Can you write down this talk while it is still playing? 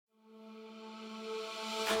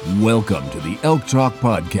Welcome to the Elk Talk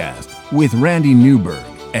Podcast with Randy Newberg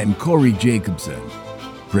and Corey Jacobson.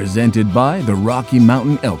 Presented by the Rocky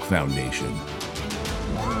Mountain Elk Foundation.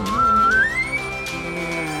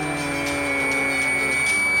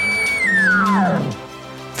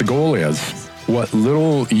 The goal is, what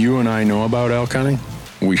little you and I know about elk hunting,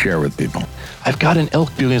 we share with people. I've got an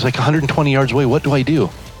elk building. It's like 120 yards away. What do I do?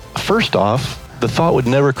 First off, the thought would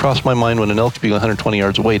never cross my mind when an elk's being 120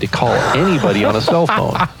 yards away to call anybody on a cell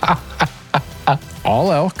phone.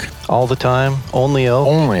 All elk? All the time? Only elk?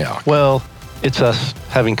 Only elk. Well, it's us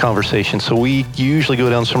having conversations, so we usually go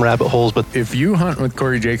down some rabbit holes, but If you hunt with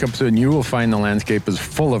Corey Jacobson, you will find the landscape is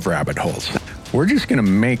full of rabbit holes. We're just going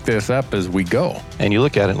to make this up as we go. and you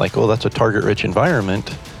look at it like, oh, that's a target-rich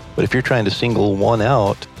environment. But if you're trying to single one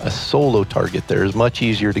out, a solo target there is much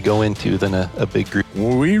easier to go into than a big group.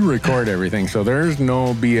 We record everything, so there's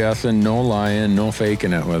no BSing, no lying, no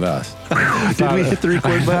faking it with us. Did we hit the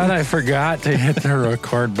record I button? thought I forgot to hit the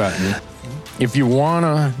record button. If you want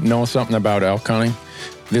to know something about elk hunting,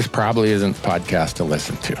 this probably isn't the podcast to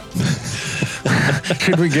listen to.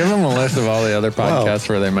 Should we give them a list of all the other podcasts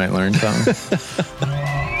where they might learn something?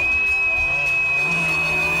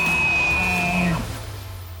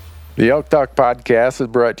 The Elk Talk Podcast is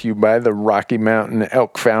brought to you by the Rocky Mountain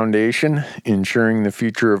Elk Foundation, ensuring the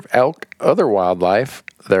future of elk, other wildlife,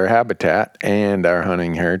 their habitat, and our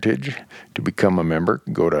hunting heritage. To become a member,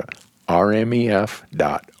 go to rmef.org.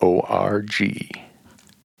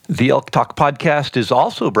 The Elk Talk Podcast is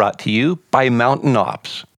also brought to you by Mountain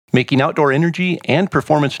Ops, making outdoor energy and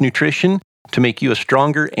performance nutrition to make you a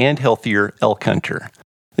stronger and healthier elk hunter.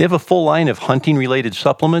 They have a full line of hunting-related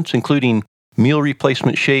supplements, including meal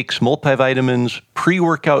replacement shakes, multivitamins,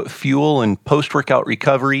 pre-workout fuel, and post-workout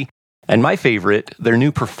recovery. And my favorite, their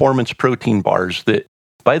new performance protein bars that,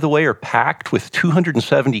 by the way, are packed with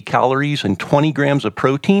 270 calories and 20 grams of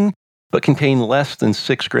protein, but contain less than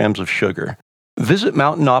 6 grams of sugar. Visit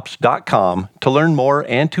mountainops.com to learn more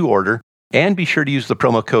and to order, and be sure to use the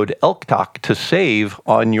promo code ELKTALK to save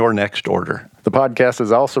on your next order. The podcast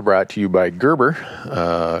is also brought to you by Gerber.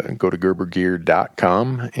 Go to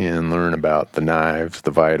gerbergear.com and learn about the knives,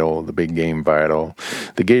 the Vital, the Big Game Vital,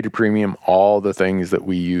 the Gator Premium, all the things that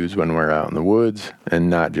we use when we're out in the woods, and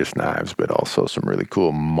not just knives, but also some really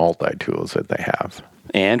cool multi-tools that they have.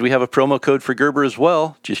 And we have a promo code for Gerber as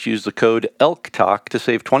well. Just use the code ELKTALK to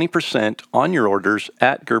save 20% on your orders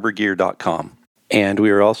at gerbergear.com. And we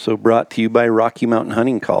are also brought to you by Rocky Mountain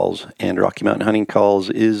Hunting Calls. And Rocky Mountain Hunting Calls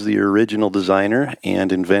is the original designer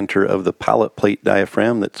and inventor of the pallet plate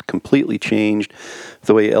diaphragm that's completely changed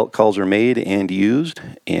the way elk calls are made and used.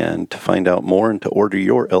 And to find out more and to order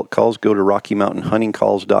your elk calls, go to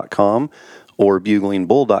RockyMountainHuntingCalls.com or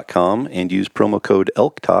BuglingBull.com and use promo code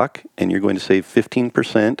ELKTALK, and you're going to save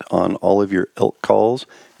 15% on all of your elk calls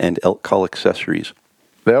and elk call accessories.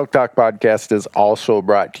 The Elk Talk Podcast is also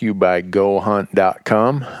brought to you by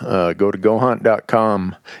GoHunt.com. Go to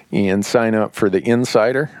GoHunt.com and sign up for the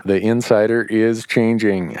Insider. The Insider is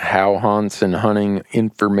changing how hunts and hunting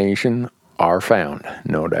information are found.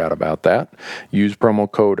 No doubt about that. Use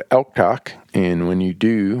promo code ELKTALK, and when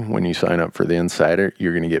you sign up for the Insider,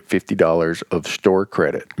 you're going to get $50 of store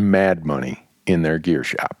credit, mad money, in their gear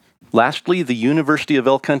shop. Lastly, the University of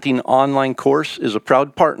Elk Hunting online course is a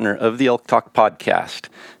proud partner of the Elk Talk Podcast.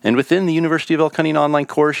 And within the University of Elk Hunting online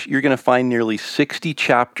course, you're going to find nearly 60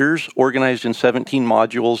 chapters organized in 17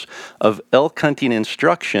 modules of elk hunting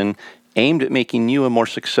instruction aimed at making you a more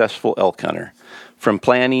successful elk hunter. From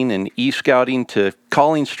planning and e-scouting to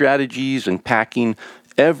calling strategies and packing,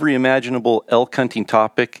 every imaginable elk hunting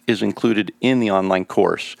topic is included in the online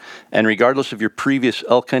course. And regardless of your previous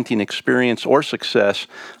elk hunting experience or success,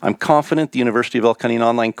 I'm confident the University of Elk Hunting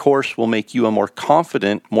online course will make you a more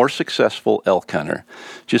confident, more successful elk hunter.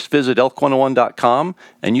 Just visit elk101.com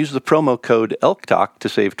and use the promo code ELKTALK to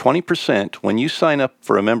save 20% when you sign up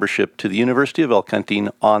for a membership to the University of Elk Hunting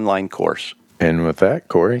online course. And with that,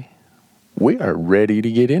 Corey, we are ready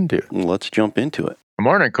to get into it. Let's jump into it. Good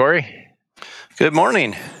morning, Corey. Good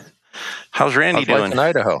morning. How's Randy doing? Life in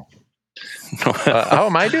Idaho. How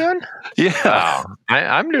am I doing? Yeah.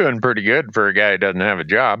 I'm doing pretty good for a guy who doesn't have a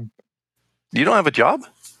job. You don't have a job?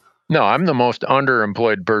 No, I'm the most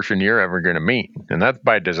underemployed person you're ever going to meet, and that's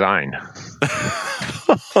by design.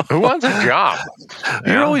 Who wants a job?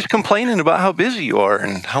 You're always complaining about how busy you are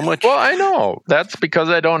and how much... Well, I know. That's because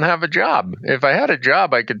I don't have a job. If I had a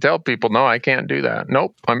job, I could tell people, no, I can't do that.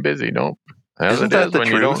 Nope, I'm busy. Nope. As Isn't it that is, the when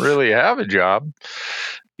truth? you don't really have a job,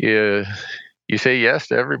 you say yes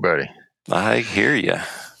to everybody. I hear you.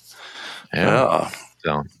 Yeah.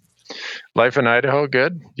 So Life in Idaho,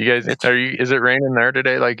 good. You guys, is it raining there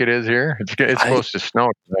today like it is here? It's supposed to snow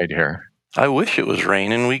tonight here. I wish it was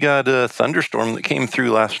raining. We got a thunderstorm that came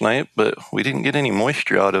through last night, but we didn't get any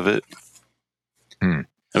moisture out of it. And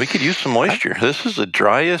we could use some moisture. This is the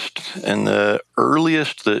driest and the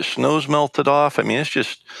earliest that snow's melted off. I mean,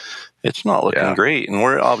 it's not looking great. And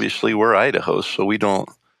we're Idaho, so we don't,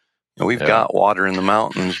 we've got water in the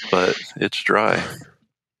mountains, but it's dry.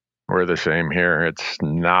 We're the same here. It's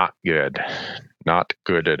not good. Not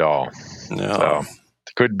good at all. No. So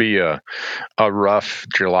it could be a rough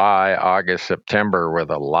July, August, September with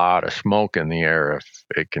a lot of smoke in the air if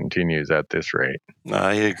it continues at this rate.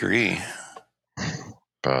 I agree.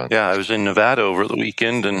 But I was in Nevada over the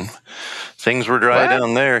weekend and things were dry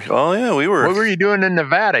down there. Oh, yeah, we were. What were you doing in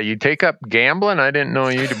Nevada? You take up gambling? I didn't know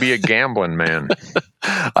you to be a gambling man.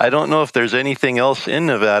 I don't know if there's anything else in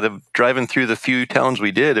Nevada. Driving through the few towns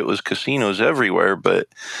we did, it was casinos everywhere. But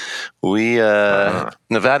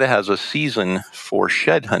Nevada has a season for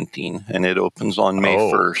shed hunting, and it opens on May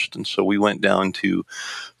 1st. And so we went down to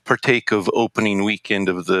partake of opening weekend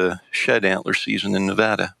of the shed antler season in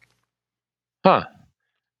Nevada. Huh.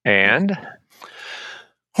 And?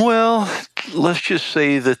 Well, let's just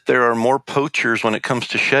say that there are more poachers when it comes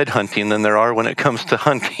to shed hunting than there are when it comes to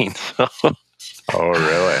hunting. So. Oh,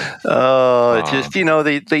 really? It's just,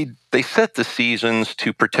 they set the seasons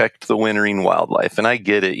to protect the wintering wildlife. And I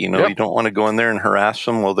get it. You don't want to go in there and harass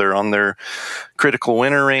them while they're on their critical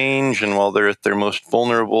winter range and while they're at their most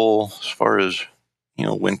vulnerable as far as,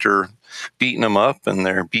 winter beating them up and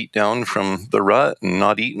they're beat down from the rut and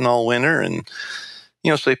not eating all winter. And,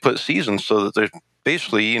 so they put seasons so that they're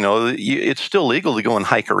basically, it's still legal to go and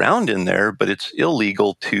hike around in there, but it's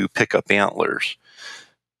illegal to pick up antlers.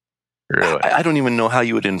 Really? I don't even know how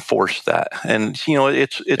you would enforce that. And,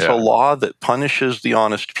 it's a law that punishes the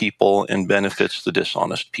honest people and benefits the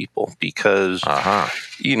dishonest people because,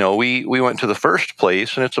 we went to the first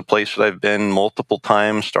place and it's a place that I've been multiple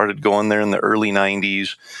times, started going there in the early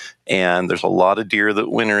 90s. And there's a lot of deer that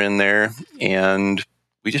winter in there. And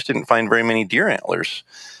we just didn't find very many deer antlers.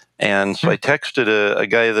 And so I texted a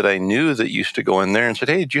guy that I knew that used to go in there and said,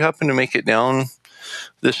 hey, did you happen to make it down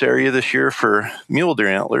this area this year for mule deer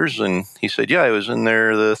antlers? And he said, yeah, I was in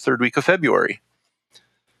there the third week of February.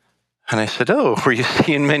 And I said, oh, were you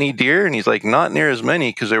seeing many deer? And he's like, not near as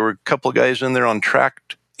many because there were a couple of guys in there on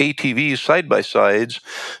tracked ATVs side-by-sides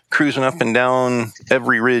cruising up and down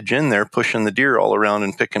every ridge in there, pushing the deer all around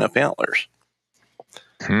and picking up antlers.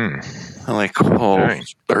 I'm like,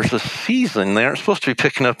 there's a season. They aren't supposed to be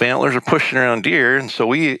picking up antlers or pushing around deer. And so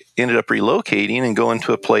we ended up relocating and going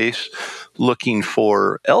to a place looking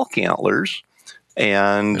for elk antlers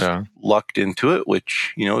and lucked into it,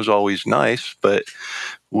 which, is always nice. But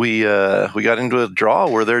we got into a draw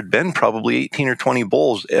where there had been probably 18 or 20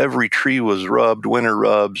 bulls. Every tree was rubbed, winter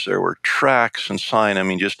rubs. There were tracks and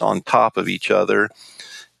sign, just on top of each other.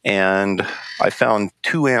 And I found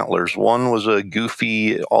 2 antlers. One was a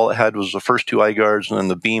goofy, all it had was the first 2 eye guards, and then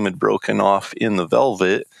the beam had broken off in the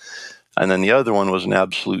velvet. And then the other one was an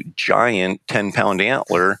absolute giant 10-pound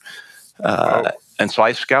antler. And so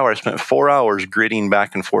I spent 4 hours gritting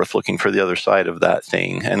back and forth looking for the other side of that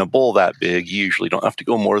thing. And a bull that big, you usually don't have to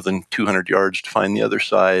go more than 200 yards to find the other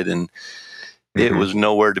side. And it was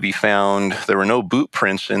nowhere to be found. There were no boot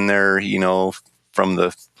prints in there, from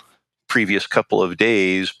the previous couple of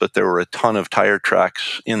days, but there were a ton of tire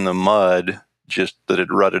tracks in the mud just that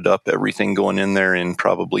had rutted up everything going in there in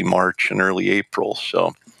probably March and early April.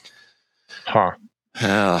 So,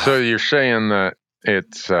 So you're saying that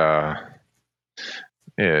it's the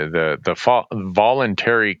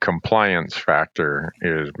voluntary compliance factor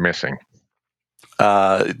is missing.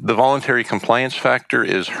 The voluntary compliance factor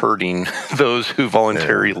is hurting those who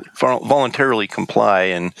voluntarily comply.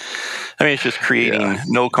 And it's just creating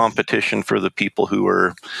no competition for the people who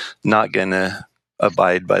are not going to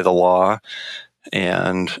abide by the law.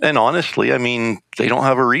 And honestly, they don't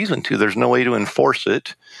have a reason to. There's no way to enforce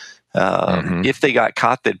it. If they got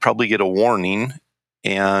caught, they'd probably get a warning.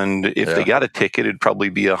 And if they got a ticket, it'd probably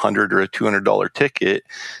be $100 or $200 ticket.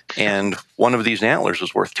 And one of these antlers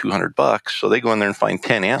is worth $200. So they go in there and find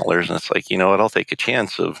 10 antlers. And it's like, I'll take a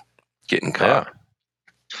chance of getting caught.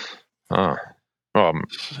 Well,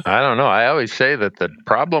 I don't know. I always say that the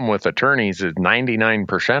problem with attorneys is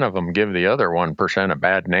 99% of them give the other 1% a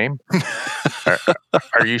bad name.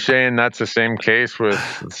 Are you saying that's the same case with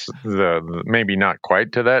the maybe not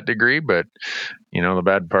quite to that degree, but the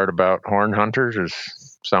bad part about horn hunters is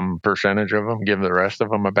some percentage of them give the rest of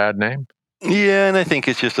them a bad name? Yeah, and I think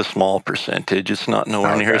it's just a small percentage. It's not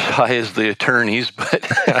nowhere near as high as the attorneys, but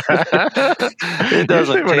it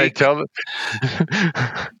doesn't take.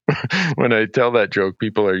 When I tell that joke,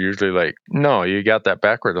 people are usually like, "No, you got that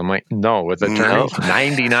backwards." I'm like, "No, with attorneys,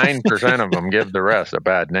 99% of them give the rest a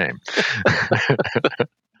bad name."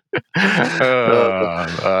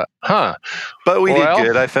 But we did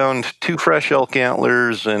good. I found 2 fresh elk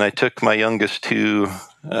antlers, and I took my youngest 2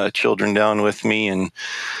 children down with me, and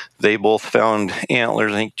they both found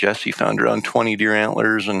antlers. I think Jesse found around 20 deer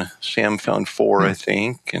antlers, and Sam found 4, I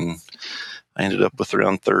think, and I ended up with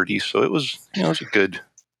around 30. So it was, it was a good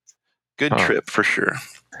trip for sure.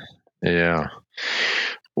 Yeah.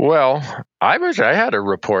 Well, I wish I had a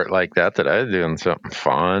report like that I was doing something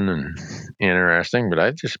fun and interesting, but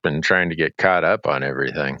I've just been trying to get caught up on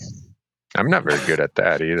everything. I'm not very good at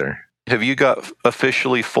that either. Have you got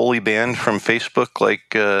officially fully banned from Facebook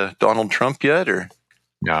like Donald Trump yet, or?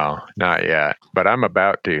 No, not yet, but I'm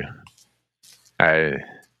about to.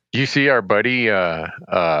 You see our buddy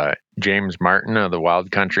James Martin of the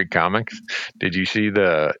Wild Country Comics? Did you see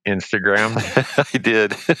the Instagram? I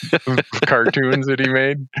did. Cartoons that he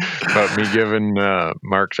made about me giving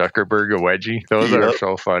Mark Zuckerberg a wedgie. Those are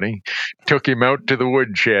so funny. Took him out to the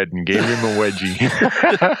woodshed and gave him a wedgie.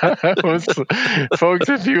 Folks,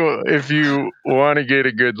 if you want to get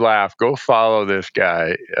a good laugh, go follow this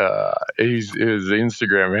guy. His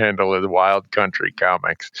Instagram handle is Wild Country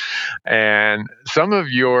Comics. And some of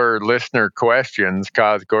your listener questions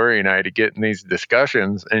cause Corey and I to get in these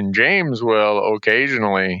discussions, and James will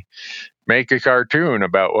occasionally make a cartoon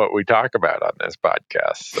about what we talk about on this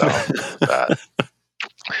podcast. So,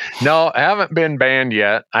 no, I haven't been banned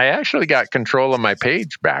yet. I actually got control of my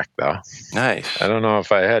page back, though. Nice. I don't know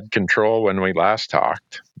if I had control when we last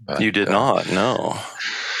talked. But, you did not, no.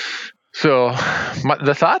 So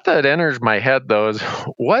the thought that enters my head, though, is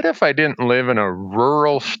what if I didn't live in a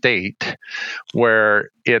rural state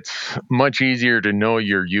where it's much easier to know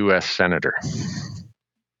your U.S. senator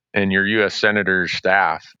and your U.S. senator's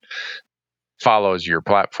staff follows your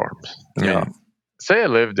platforms? I mean, say I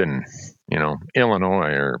lived in,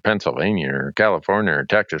 Illinois or Pennsylvania or California or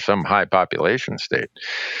Texas, some high population state.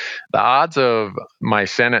 The odds of my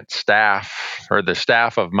Senate staff or the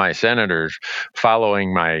staff of my senators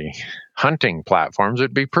following my hunting platforms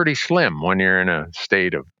would be pretty slim when you're in a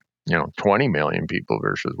state of 20 million people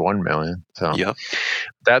versus 1 million. So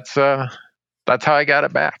that's how I got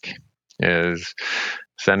it back. Is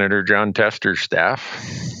Senator John Tester's staff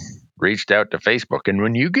reached out to Facebook, and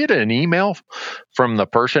when you get an email from the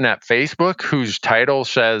person at Facebook whose title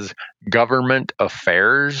says government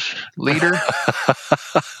affairs leader,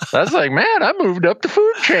 that's like, man, I moved up the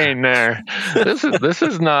food chain there. This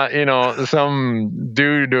is not some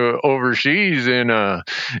dude overseas in a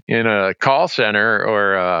call center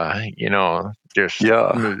or just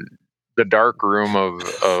the dark room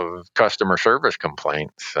of customer service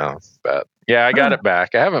complaints. So, but yeah, I got it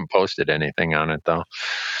back. I haven't posted anything on it though.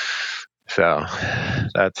 So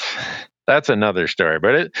that's another story,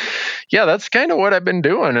 but that's kind of what I've been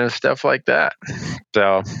doing is stuff like that.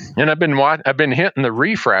 So, and I've been hitting the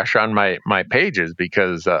refresh on my pages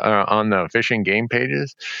because on the fishing game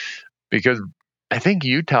pages, because I think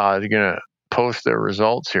Utah is going to post their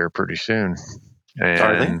results here pretty soon. And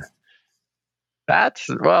are they? That's,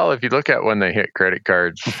 well, if you look at when they hit credit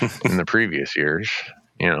cards in the previous years,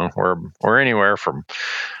 we're anywhere from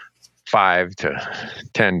 5 to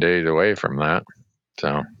 10 days away from that.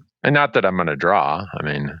 So, and not that I'm going to draw. I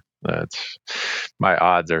mean, that's my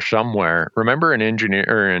odds are somewhere. Remember in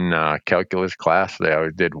calculus class, they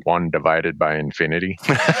always did 1 divided by infinity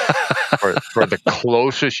for the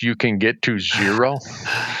closest you can get to 0.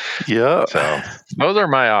 Yeah. So those are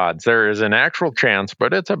my odds. There is an actual chance,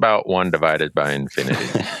 but it's about 1 divided by infinity.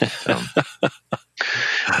 So.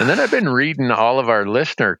 And then I've been reading all of our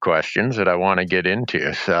listener questions that I want to get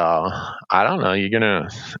into. So I don't know. You gonna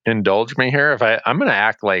indulge me here? If I'm gonna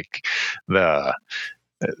act like the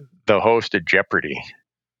host of Jeopardy.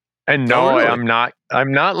 And no, really?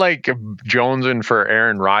 I'm not like jonesing for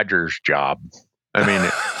Aaron Rodgers' job. I mean,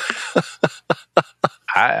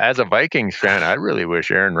 as a Vikings fan, I really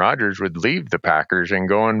wish Aaron Rodgers would leave the Packers and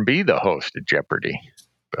go and be the host of Jeopardy.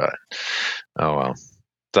 But oh well.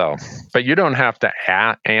 So, but you don't have to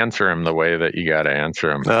answer him the way that you got to answer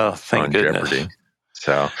him on goodness. Jeopardy.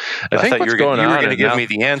 So, I think you were going to give me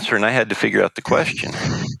the answer, and I had to figure out the question.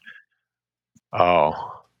 Oh,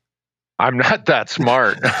 I'm not that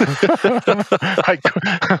smart.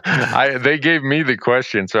 They gave me the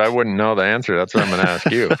question, so I wouldn't know the answer. That's what I'm going to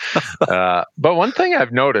ask you. But one thing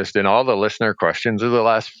I've noticed in all the listener questions of the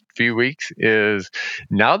last few weeks is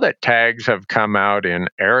now that tags have come out in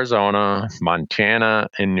Arizona, Montana,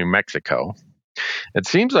 and New Mexico, it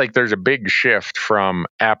seems like there's a big shift from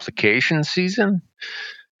application season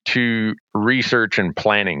to research and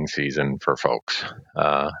planning season for folks.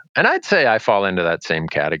 And I'd say I fall into that same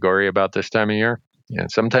category about this time of year.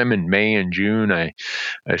 Sometime in May and June, I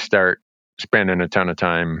start spending a ton of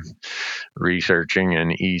time researching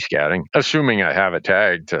and e-scouting, assuming I have a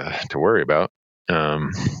tag to worry about.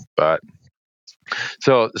 But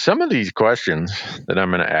so some of these questions that I'm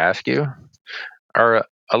going to ask you are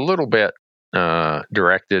a little bit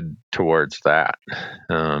directed towards that.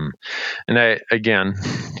 And again,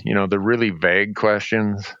 the really vague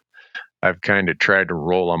questions, I've kind of tried to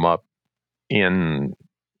roll them up in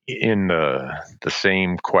the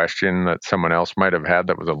same question that someone else might have had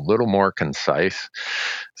that was a little more concise.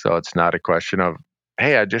 So it's not a question of,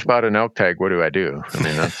 hey, I just bought an elk tag. What do I do? I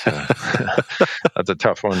mean, that's a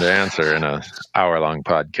tough one to answer in an hour-long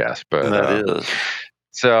podcast. But that is.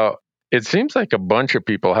 So it seems like a bunch of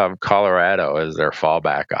people have Colorado as their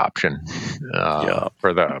fallback option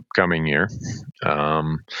for the upcoming year.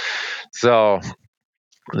 So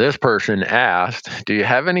this person asked, do you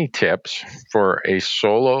have any tips for a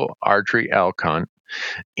solo archery elk hunt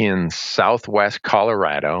in southwest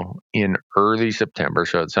Colorado in early September?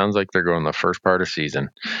 So it sounds like they're going the first part of season.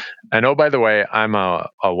 And oh, by the way, I'm a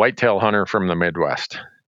whitetail hunter from the Midwest.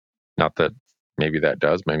 Not that maybe that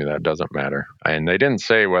does, maybe that doesn't matter. And they didn't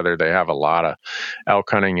say whether they have a lot of elk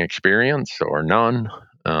hunting experience or none.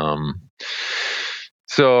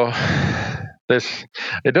 So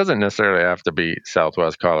it doesn't necessarily have to be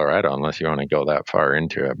southwest Colorado unless you want to go that far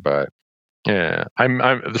into it. But yeah,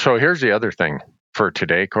 so here's the other thing for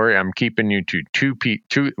today, Corey. I'm keeping you to two.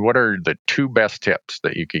 What are the two best tips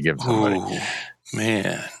that you could give somebody? Ooh,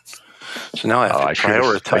 man. So now I have to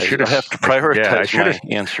prioritize. I have to prioritize my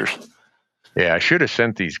answers. Yeah, I should have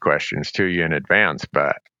sent these questions to you in advance,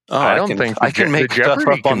 but I don't think I can make stuff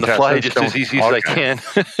up on the fly just as easy as I can.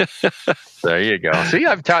 There you go. See,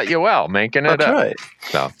 I've taught you well, making it up. Right.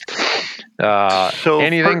 So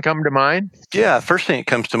anything come to mind? Yeah, first thing that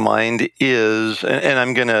comes to mind is, and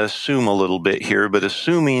I'm going to assume a little bit here, but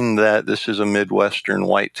assuming that this is a Midwestern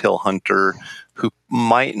whitetail hunter who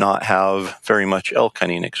might not have very much elk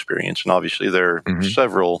hunting experience. And obviously there are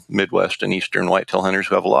several Midwest and Eastern whitetail hunters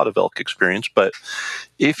who have a lot of elk experience. But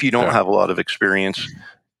if you don't have a lot of experience,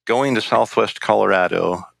 going to Southwest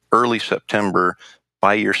Colorado early September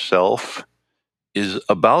by yourself is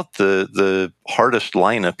about the hardest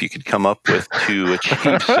lineup you could come up with to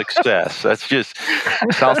achieve success. That's just,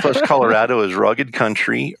 Southwest Colorado is rugged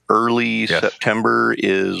country. Early September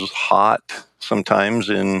is hot sometimes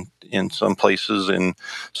in some places in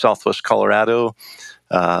Southwest Colorado.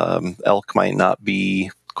 Elk might not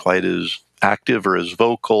be quite as active or as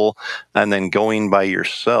vocal. And then going by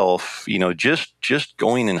yourself, just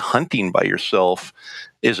going and hunting by yourself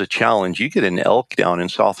is a challenge. You get an elk down in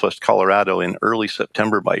Southwest Colorado in early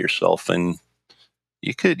September by yourself, and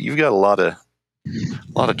you've got a lot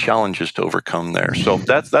of challenges to overcome there. So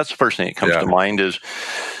that's the first thing that comes to mind is,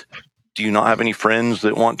 do you not have any friends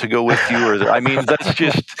that want to go with you? Or that's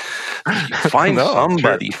just, find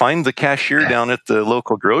somebody, find the cashier down at the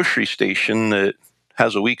local grocery station that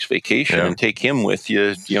has a week's vacation and take him with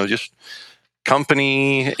you, just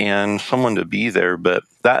company and someone to be there. But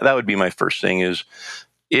that would be my first thing is,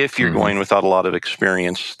 if you're going without a lot of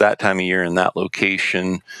experience that time of year in that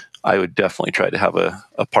location, I would definitely try to have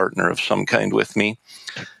a partner of some kind with me.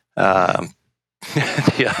 The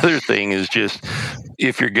other thing is just,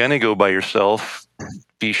 if you're going to go by yourself,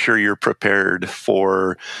 be sure you're prepared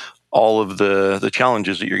for all of the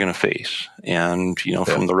challenges that you're going to face. And,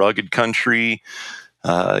 from the rugged country,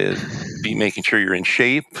 be making sure you're in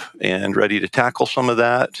shape and ready to tackle some of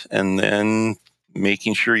that. And then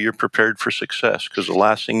making sure you're prepared for success, because the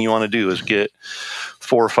last thing you want to do is get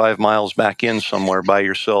 4 or 5 miles back in somewhere by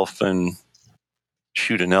yourself and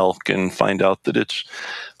shoot an elk and find out that it's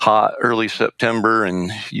hot early September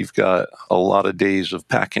and you've got a lot of days of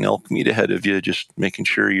packing elk meat ahead of you. Just making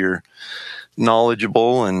sure you're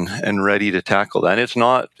knowledgeable and ready to tackle that.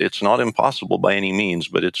 And it's not impossible by any means,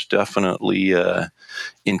 but it's definitely a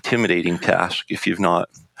intimidating task if you've not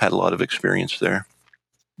had a lot of experience there.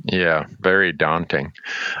 Yeah, very daunting.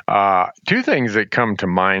 Two things that come to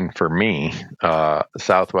mind for me,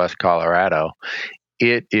 Southwest Colorado,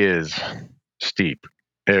 it is steep.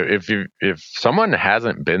 If someone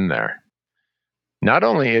hasn't been there, not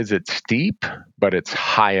only is it steep, but it's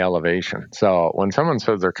high elevation. So when someone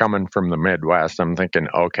says they're coming from the Midwest, I'm thinking,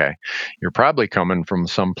 okay, you're probably coming from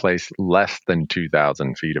someplace less than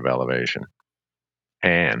 2,000 feet of elevation.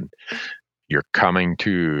 And you're coming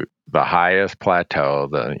to the highest plateau,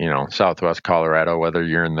 Southwest Colorado, whether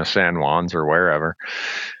you're in the San Juans or wherever,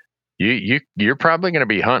 you're probably going to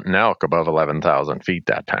be hunting elk above 11,000 feet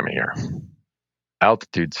that time of year.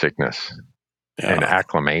 Altitude sickness and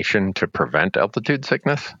acclimation to prevent altitude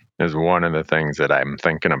sickness is one of the things that I'm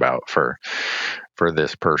thinking about for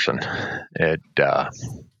this person.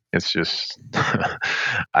 It's just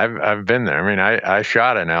I've been there. I mean, I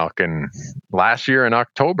shot an elk last year in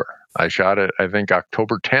October. I shot it, I think,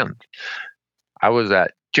 October 10th. I was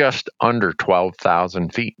at just under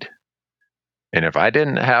 12,000 feet. And if I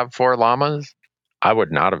didn't have 4 llamas, I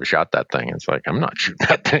would not have shot that thing. It's like, I'm not shooting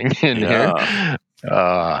that thing in here.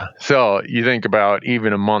 So you think about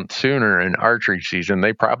even a month sooner in archery season,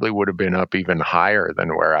 they probably would have been up even higher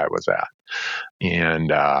than where I was at.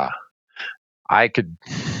 And I could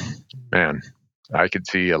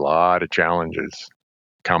see a lot of challenges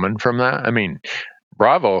coming from that. I mean,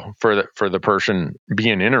 bravo for the person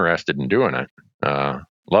being interested in doing it.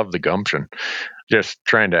 Love the gumption. Just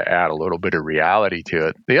trying to add a little bit of reality to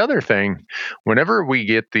it. The other thing, whenever we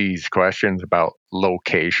get these questions about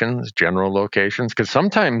locations, general locations, because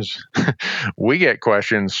sometimes we get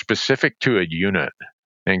questions specific to a unit,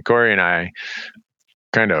 and Corey and I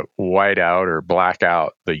kind of white out or black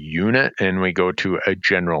out the unit, and we go to a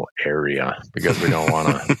general area because we don't want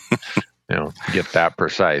to get that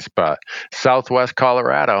precise. But Southwest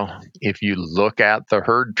Colorado, if you look at the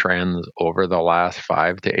herd trends over the last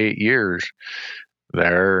 5 to 8 years,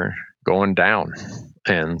 they're going down.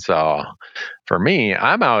 And so for me,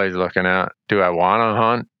 I'm always looking at, do I want to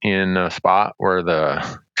hunt in a spot where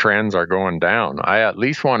the trends are going down? I at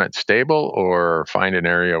least want it stable, or find an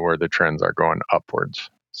area where the trends are going upwards.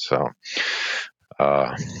 So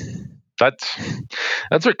that's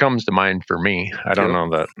what comes to mind for me. I don't know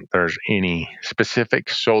that there's any specific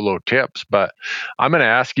solo tips, but I'm going to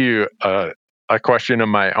ask you a question of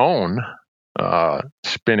my own,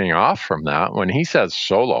 spinning off from that. When he says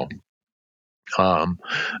solo, I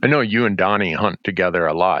know you and Donnie hunt together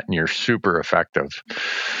a lot, and you're super effective.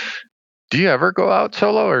 Do you ever go out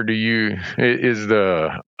solo, or is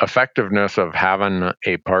the effectiveness of having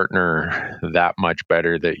a partner that much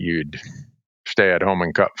better that you'd stay at home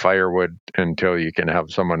and cut firewood until you can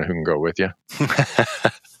have someone who can go with you?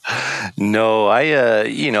 No,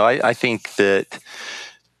 I think that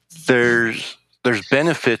there's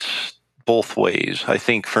benefits both ways. I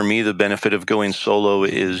think for me, the benefit of going solo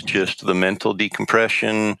is just the mental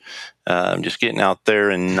decompression, just getting out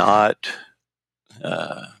there and not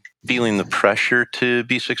feeling the pressure to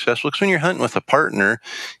be successful. Because when you're hunting with a partner,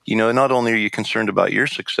 not only are you concerned about your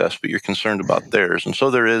success, but you're concerned about theirs. And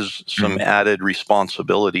so there is some added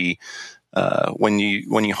responsibility when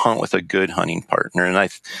you hunt with a good hunting partner. And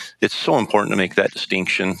it's so important to make that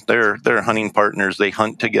distinction. They're hunting partners. They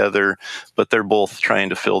hunt together, but they're both trying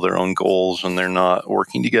to fill their own goals, and they're not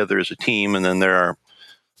working together as a team. And then there are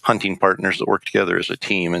hunting partners that work together as a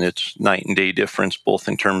team, and it's night and day difference, both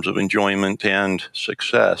in terms of enjoyment and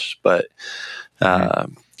success. But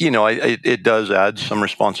it does add some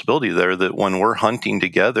responsibility there, that when we're hunting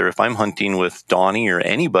together, if I'm hunting with Donnie or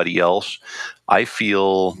anybody else, I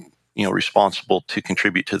feel responsible to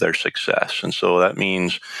contribute to their success. And so that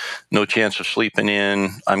means no chance of sleeping in.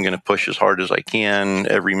 I'm going to push as hard as I can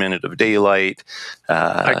every minute of daylight.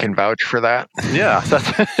 I can vouch for that. Yeah.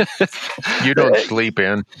 You don't sleep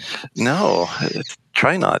in. No,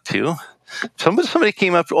 try not to. Somebody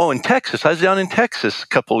came up, in Texas. I was down in Texas a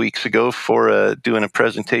couple of weeks ago for doing a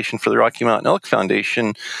presentation for the Rocky Mountain Elk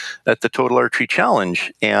Foundation at the Total Archery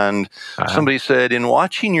Challenge. And somebody said, in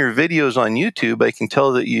watching your videos on YouTube, I can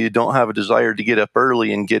tell that you don't have a desire to get up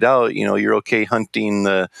early and get out. You're okay hunting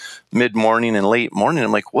the mid-morning and late morning.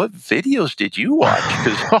 I'm like, what videos did you watch?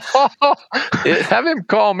 Have him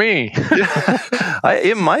call me.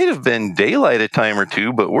 It might have been daylight a time or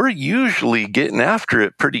two, but we're usually getting after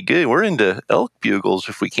it pretty good. We're into elk bugles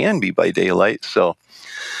if we can be by daylight. So,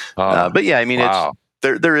 but yeah, I mean, wow.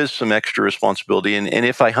 There is some extra responsibility. And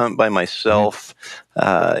if I hunt by myself,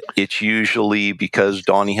 it's usually because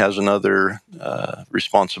Donnie has another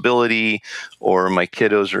responsibility, or my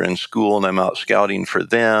kiddos are in school and I'm out scouting for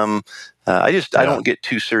them. I don't get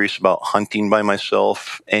too serious about hunting by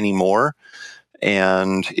myself anymore.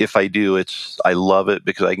 And if I do, I love it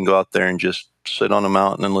because I can go out there and just sit on a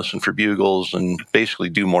mountain and listen for bugles and basically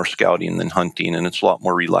do more scouting than hunting. And it's a lot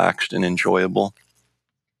more relaxed and enjoyable.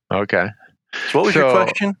 Okay. So what was your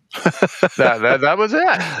question? that was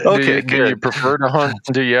it. Okay, do you prefer to hunt?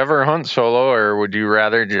 Do you ever hunt solo, or would you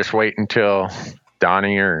rather just wait until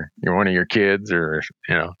Donnie or one of your kids or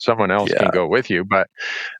someone else can go with you? But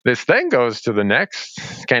this thing goes to the next,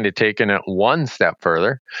 kind of taking it one step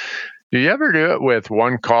further. Do you ever do it with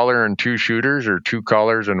one caller and two shooters, or two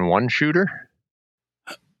callers and one shooter?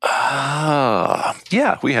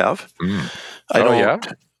 Yeah, we have.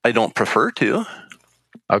 I don't prefer to.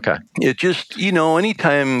 Okay. It just,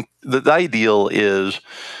 anytime the ideal is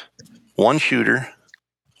one shooter,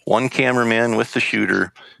 one cameraman with the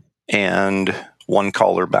shooter, and one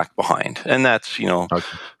caller back behind. And that's,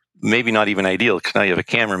 maybe not even ideal, because now you have a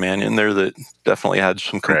cameraman in there that definitely adds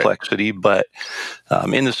some complexity. Right. But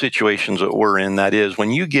in the situations that we're in, that is,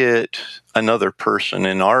 when you get another person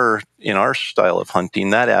in our style of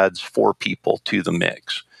hunting, that adds 4 people to the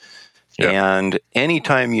mix. Yep. And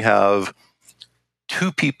anytime you have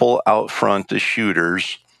 2 people out front as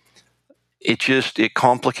shooters, it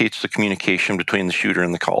complicates the communication between the shooter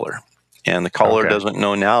and the caller. And the caller doesn't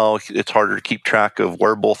know now. It's harder to keep track of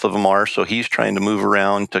where both of them are. So he's trying to move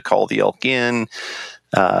around to call the elk in.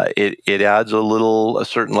 It adds a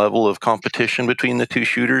certain level of competition between the 2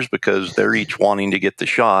 shooters, because they're each wanting to get the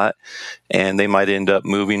shot, and they might end up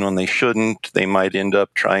moving when they shouldn't. They might end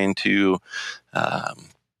up trying to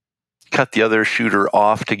cut the other shooter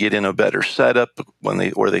off to get in a better setup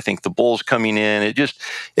where they think the bull's coming in.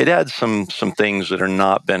 It adds some things that are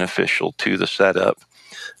not beneficial to the setup.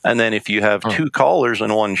 And then if you have 2 callers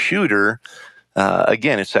and 1 shooter,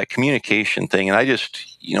 again, it's that communication thing. And I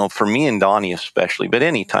just, for me and Donnie especially, but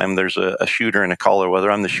anytime there's a shooter and a caller,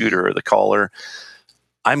 whether I'm the shooter or the caller,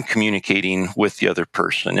 I'm communicating with the other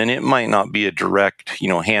person. And it might not be a direct,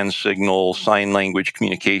 hand signal, sign language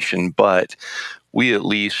communication, but we at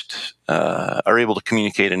least are able to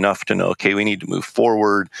communicate enough to know, okay, we need to move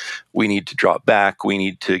forward, we need to drop back, we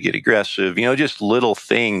need to get aggressive. Just little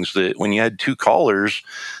things that when you had 2 callers,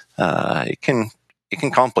 it can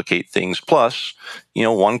complicate things. Plus,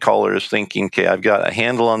 one caller is thinking, okay, I've got a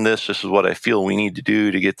handle on this. This is what I feel we need to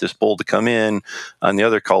do to get this bull to come in. And the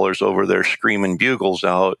other caller's over there screaming bugles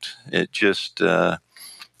out. It just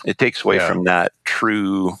it takes away from that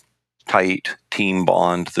true tight team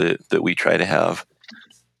bond that we try to have.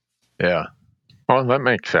 Yeah. Well, that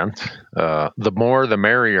makes sense. The more the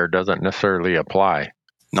merrier doesn't necessarily apply.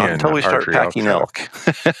 Not until we start packing elk.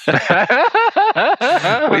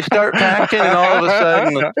 We start packing, and all of a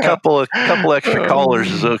sudden, a couple extra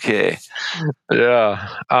callers is okay. Yeah.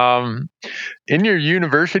 In your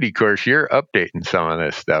university course, you're updating some of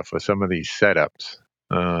this stuff with some of these setups.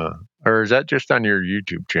 Or is that just on your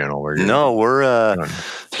YouTube channel? No, we're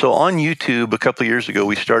so on YouTube. A couple of years ago,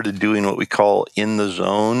 we started doing what we call In the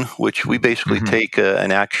Zone, which we basically take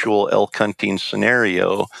an actual elk hunting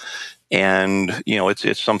scenario. And,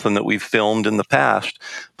 it's something that we've filmed in the past,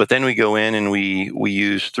 but then we go in and we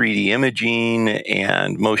use 3D imaging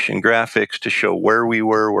and motion graphics to show where we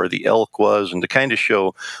were, where the elk was, and to kind of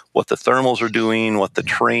show what the thermals are doing, what the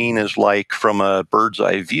terrain is like from a bird's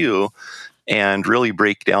eye view, and really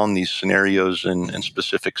break down these scenarios in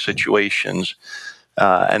specific situations.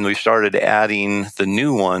 And we started adding the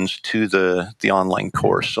new ones to the online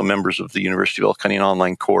course. So members of the University of Elk Hunting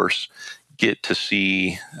online course get to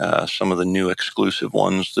see some of the new exclusive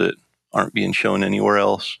ones that aren't being shown anywhere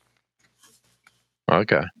else.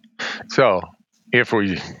 Okay. So if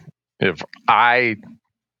I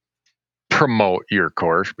promote your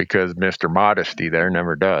course, because Mr. Modesty there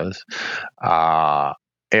never does,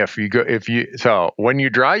 so when you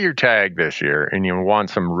draw your tag this year and you want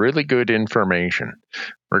some really good information,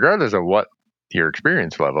 regardless of what your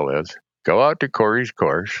experience level is, go out to Corey's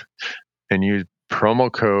course and use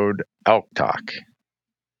promo code Elk Talk,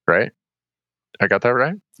 right? I got that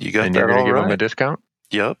right? You got and that you're going to give right. them a discount?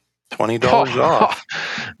 Yep, $20 off.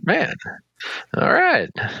 Man, all right.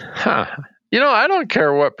 Huh. I don't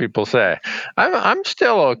care what people say. I'm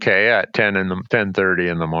still okay at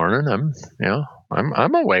 10:30 in the morning.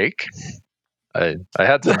 I'm awake. I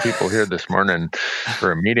had some people here this morning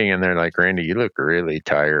for a meeting, and they're like, "Randy, you look really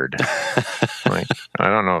tired." Like, I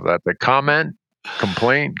don't know if that's a comment,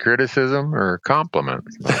 complaint, criticism, or compliment.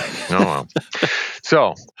 Well.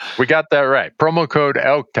 So we got that right. Promo code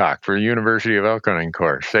Elk Talk for University of Elk Hunting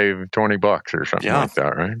course. Save $20 or something like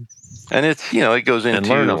that, right? And it's it goes into and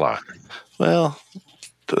learn a lot. Well,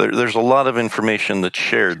 there's a lot of information that's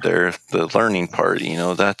shared there. The learning part,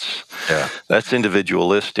 that's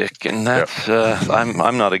individualistic, and that's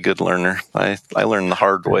I'm not a good learner. I learn the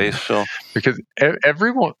hard way. So because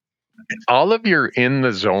everyone. All of your In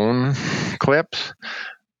the Zone clips,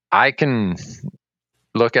 I can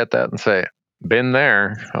look at that and say, been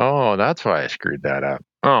there. Oh, that's why I screwed that up.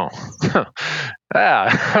 Oh,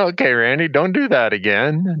 okay, Randy, don't do that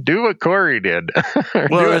again. Do what Corey did. Or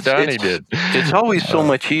do what Donnie did. It's always so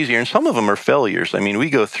much easier, and some of them are failures. I mean,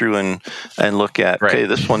 we go through and look at, okay,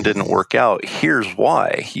 this one didn't work out. Here's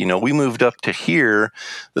why. We moved up to here.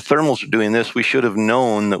 The thermals are doing this. We should have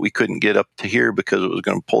known that we couldn't get up to here because it was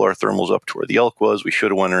going to pull our thermals up to where the elk was. We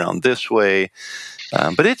should have went around this way.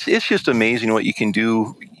 But it's just amazing what you can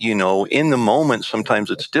do, in the moment.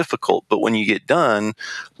 Sometimes it's difficult, but when you get done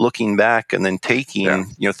looking back and then taking,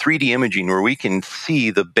 3D imaging where we can see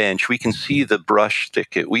the bench, we can see the brush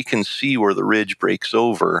thicket, we can see where the ridge breaks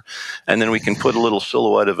over, and then we can put a little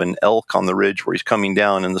silhouette of an elk on the ridge where he's coming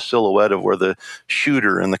down and the silhouette of where the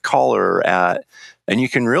shooter and the caller are at. And you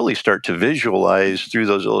can really start to visualize through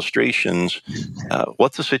those illustrations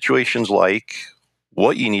what the situation's like,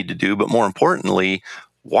 what you need to do, but more importantly,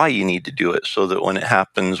 why you need to do it, so that when it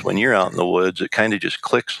happens, when you're out in the woods, it kind of just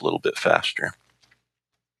clicks a little bit faster.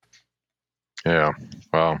 Yeah.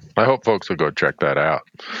 Well, I hope folks will go check that out.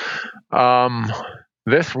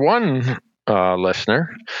 This one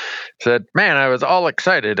listener said, man, I was all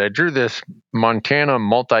excited. I drew this Montana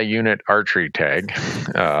multi-unit archery tag,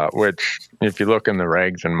 which if you look in the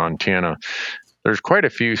regs in Montana, there's quite a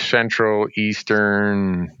few central,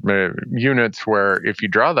 eastern units where if you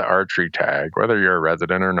draw the archery tag, whether you're a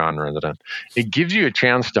resident or non-resident, it gives you a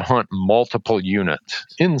chance to hunt multiple units.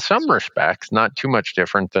 In some respects, not too much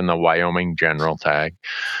different than the Wyoming general tag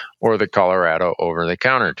or the Colorado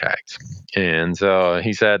over-the-counter tags. And so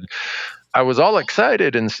he said, I was all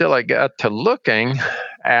excited until I got to looking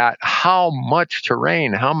at how much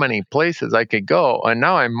terrain, how many places I could go, and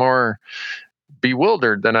now I'm more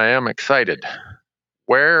bewildered than I am excited.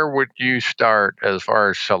 Where would you start as far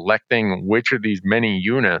as selecting which of these many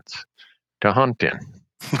units to hunt in?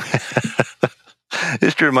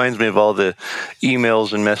 This reminds me of all the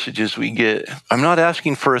emails and messages we get. I'm not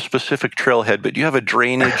asking for a specific trailhead, but do you have a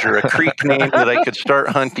drainage or a creek name that I could start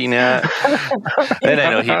hunting at? And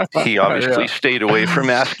I know he obviously stayed away from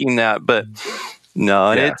asking that, but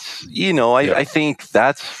no, it's, I think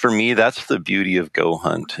that's, for me, that's the beauty of Go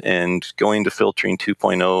Hunt and going to Filtering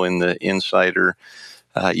 2.0 in the Insider.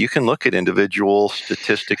 You can look at individual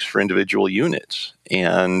statistics for individual units,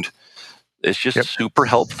 and it's just super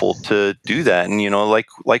helpful to do that. And,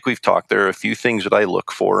 like we've talked, there are a few things that I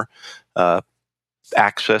look for.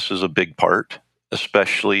 Access is a big part,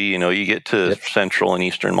 especially, you get to central and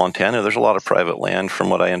eastern Montana. There's a lot of private land from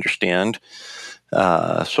what I understand.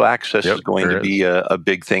 So access is going to be a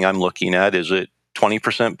big thing I'm looking at. Is it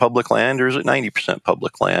 20% public land or is it 90%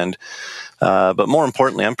 public land? But more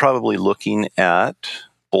importantly, I'm probably looking at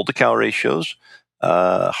bull to cow ratios,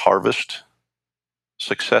 harvest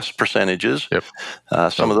success percentages,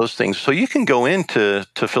 some of those things. So you can go into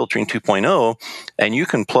Filtering 2.0 and you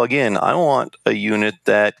can plug in, I want a unit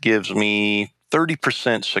that gives me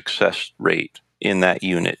 30% success rate in that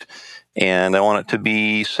unit. And I want it to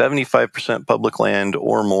be 75% public land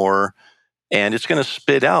or more. And it's going to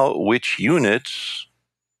spit out which units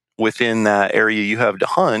within that area you have to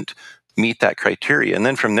hunt meet that criteria. And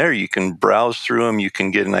then from there, you can browse through them. You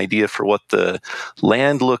can get an idea for what the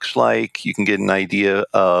land looks like. You can get an idea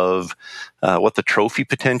of what the trophy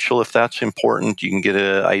potential, if that's important. You can get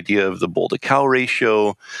an idea of the bull to cow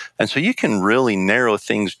ratio. And so you can really narrow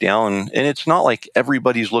things down. And it's not like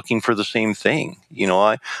everybody's looking for the same thing.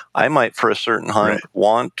 I might, for a certain hunt,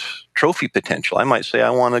 want trophy potential. I might say I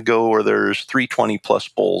want to go where there's 320 plus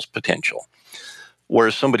bulls potential.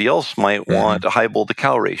 Whereas somebody else might want a high bull to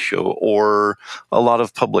cow ratio or a lot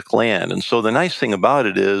of public land. And so the nice thing about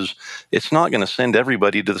it is it's not going to send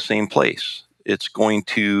everybody to the same place. It's going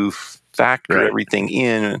to factor everything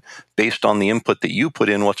in based on the input that you put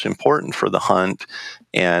in, what's important for the hunt,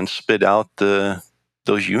 and spit out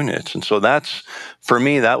those units. And so that's, for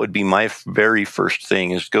me, that would be my very first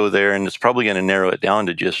thing, is go there, and it's probably going to narrow it down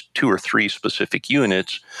to just 2 or 3 specific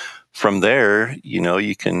units. From there,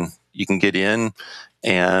 you can get in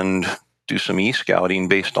and do some e-scouting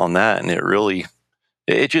based on that. And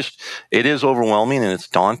it is overwhelming, and it's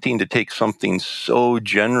daunting to take something so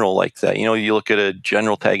general like that. You look at a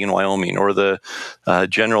general tag in Wyoming or the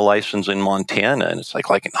general license in Montana, and it's like,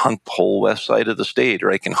 I can hunt the whole west side of the state, or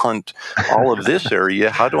I can hunt all of this area.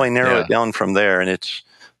 How do I narrow it down from there? And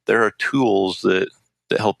there are tools that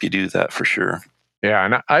help you do that for sure. Yeah,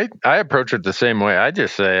 and I approach it the same way. I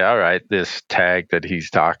just say, all right, this tag that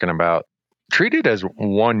he's talking about, treat it as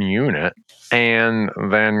one unit, and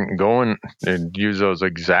then go and use those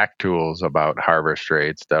exact tools about harvest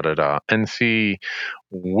rates, and see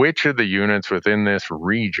which of the units within this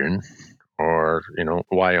region or,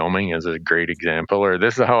 Wyoming is a great example, or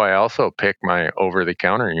this is how I also pick my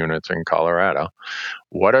over-the-counter units in Colorado.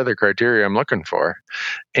 What are the criteria I'm looking for?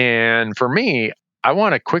 And for me, I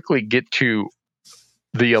want to quickly get to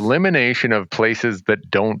the elimination of places that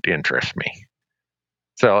don't interest me.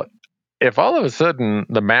 So if all of a sudden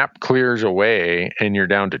the map clears away and you're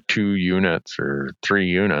down to 2 units or 3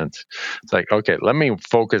 units, it's like, okay, let me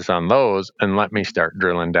focus on those and let me start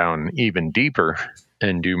drilling down even deeper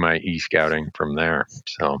and do my e-scouting from there.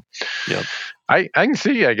 So Yep. I can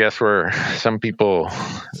see, I guess, where some people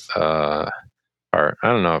are, I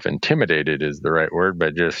don't know if intimidated is the right word,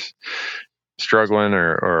 but just struggling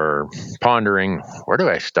or pondering, where do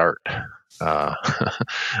I start?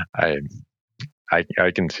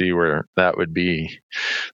 I can see where that would be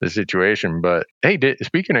the situation. But hey,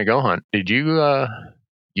 speaking of Go Hunt, did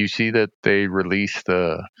you see that they released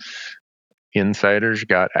the insiders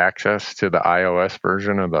got access to the iOS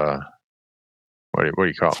version of the what do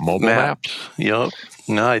you call it, mobile maps? Yep.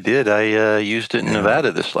 No, I did. I used it in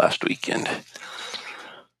Nevada this last weekend.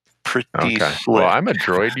 Pretty Okay. slick. Well, I'm a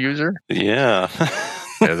Droid user. Yeah.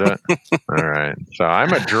 Is it? All right. So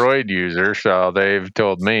I'm a Droid user, so they've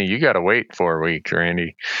told me you got to wait 4 weeks,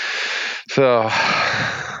 Randy. So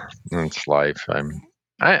it's life.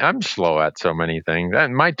 I'm slow at so many things.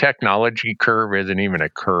 And my technology curve isn't even a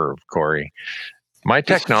curve, Corey. My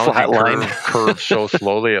technology curves so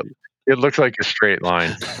slowly it looks like a straight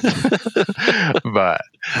line. But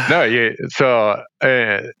no,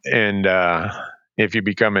 if you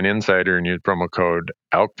become an insider and use promo code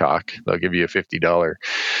ELKTALK, they'll give you a $50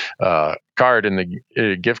 card in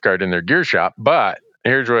the gift card in their gear shop. But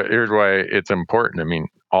here's why it's important. I mean,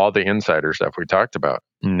 all the insider stuff we talked about.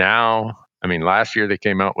 Now, I mean, last year they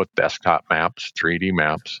came out with desktop maps, 3D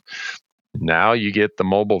maps. Now you get the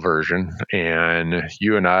mobile version, and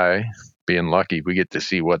you and I, being lucky, we get to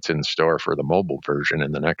see what's in store for the mobile version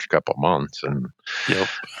in the next couple months, and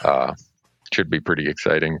should be pretty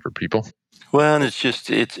exciting for people. Well, and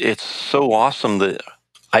it's so awesome that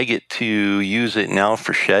I get to use it now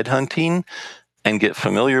for shed hunting and get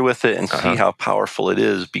familiar with it and see how powerful it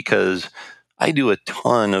is, because I do a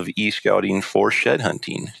ton of e-scouting for shed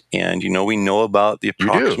hunting, and we know about the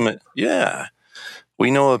approximate. Yeah,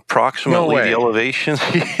 we know approximately the elevations.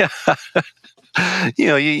 Yeah.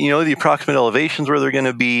 You know the approximate elevations where they're going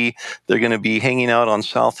to be. They're going to be hanging out on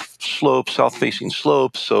south-facing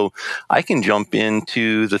slopes. So I can jump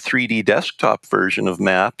into the 3D desktop version of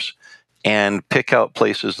maps and pick out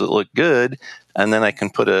places that look good, and then I can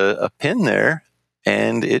put a pin there,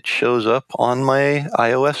 and it shows up on my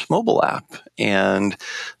iOS mobile app. And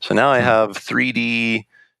so now I have 3D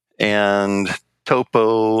and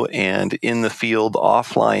topo and in the field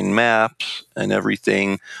offline maps and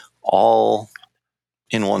everything all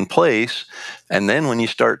in one place. And then when you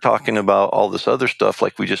start talking about all this other stuff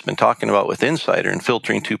like we just been talking about with Insider and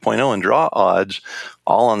Filtering 2.0 and Draw Odds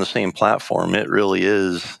all on the same platform, it really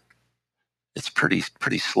is, it's pretty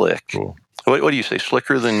slick. Cool. What do you say,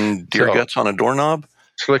 slicker than deer guts on a doorknob?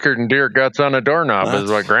 Slicker than deer guts on a doorknob is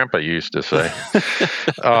what Grandpa used to say.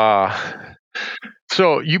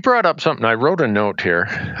 So you brought up something. I wrote a note here.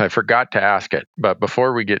 I forgot to ask it, but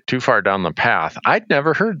before we get too far down the path, I'd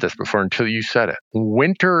never heard this before until you said it.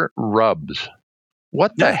 Winter rubs.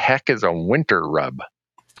 What the heck is a winter rub?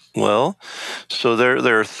 Well, so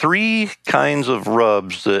there are 3 kinds of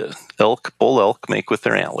rubs that bull elk make with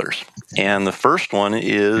their antlers. And the first one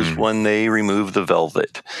is when they remove the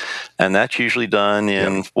velvet. And that's usually done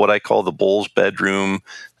in what I call the bull's bedroom.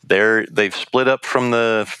 They've split up from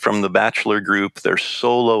the bachelor group. They're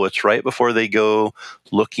solo. It's right before they go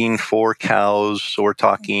looking for cows. So we're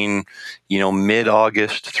talking,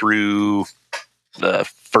 mid-August through the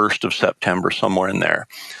 1st of September, somewhere in there.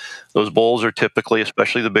 Those bulls are typically,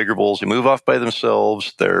 especially the bigger bulls, they move off by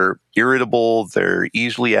themselves. They're irritable. They're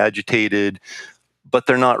easily agitated, but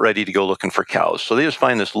they're not ready to go looking for cows. So they just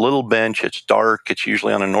find this little bench. It's dark. It's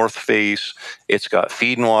usually on a north face. It's got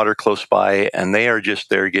feed and water close by, and they are just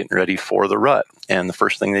there getting ready for the rut. And the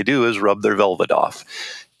first thing they do is rub their velvet off.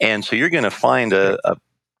 And so you're going to find a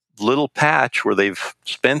little patch where they've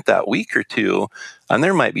spent that week or two, and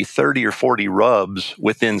there might be 30 or 40 rubs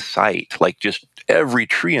within sight, like just every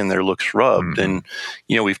tree in there looks rubbed. And,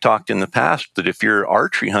 we've talked in the past that if you're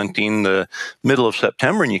archery hunting the middle of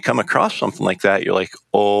September and you come across something like that, you're like,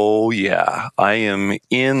 oh yeah, I am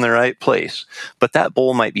in the right place. But that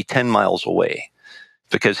bull might be 10 miles away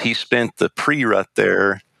because he spent the pre-rut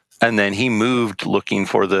there, and then he moved looking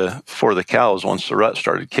for the cows once the rut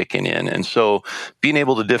started kicking in. And so being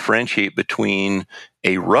able to differentiate between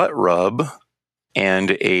a rut rub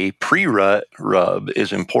And a pre-rut rub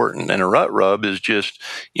is important. And a rut rub is just,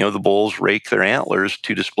 the bulls rake their antlers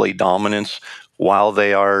to display dominance while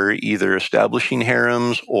they are either establishing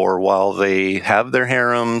harems or while they have their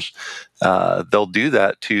harems. They'll do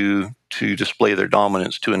that to display their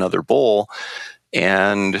dominance to another bull.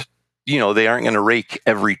 And, they aren't going to rake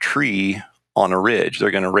every tree on a ridge.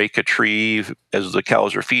 They're going to rake a tree as the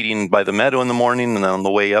cows are feeding by the meadow in the morning, and then on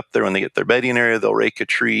the way up there when they get their bedding area, they'll rake a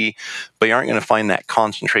tree, but you aren't going to find that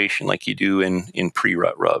concentration like you do in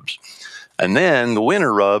pre-rut rubs. And then the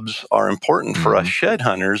winter rubs are important for us shed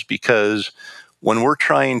hunters, because when we're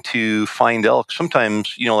trying to find elk,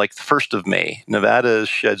 sometimes, like the 1st of May, Nevada's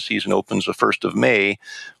shed season opens the 1st of May.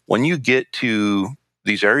 When you get to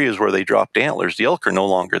these areas where they dropped antlers, the elk are no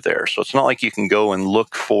longer there. So it's not like you can go and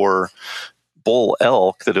look for bull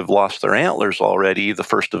elk that have lost their antlers already the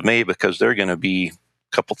 1st of May, because they're going to be a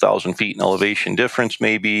couple thousand feet in elevation difference,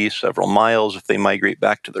 maybe several miles if they migrate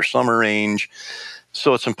back to their summer range.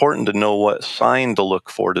 So it's important to know what sign to look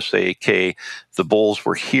for to say, okay, the bulls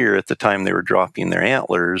were here at the time they were dropping their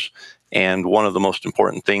antlers. And one of the most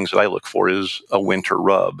important things that I look for is a winter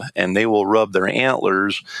rub. And they will rub their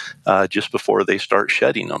antlers just before they start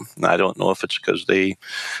shedding them. And I don't know if it's because they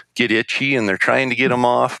get itchy and they're trying to get them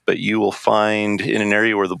off, but you will find in an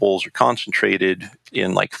area where the bulls are concentrated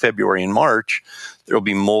in like February and March, there will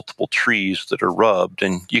be multiple trees that are rubbed.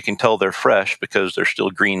 And you can tell they're fresh because there's still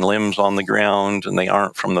green limbs on the ground and they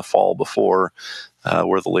aren't from the fall before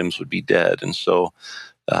where the limbs would be dead. And so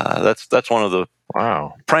that's one of the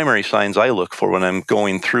primary signs I look for when I'm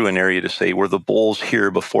going through an area to say, were the bulls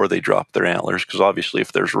here before they dropped their antlers? Because obviously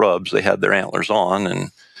if there's rubs, they had their antlers on, and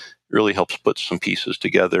it really helps put some pieces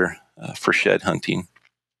together for shed hunting.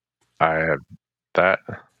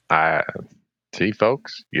 See,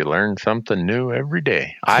 folks, you learn something new every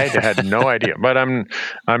day. I had no idea, but I'm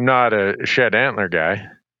not a shed antler guy,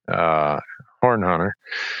 horn hunter.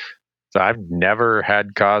 So I've never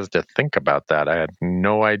had cause to think about that. I had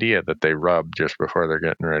no idea that they rub just before they're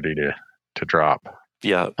getting ready to drop.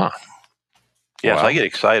 Yeah. Huh. Yeah, so I get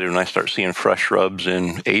excited when I start seeing fresh rubs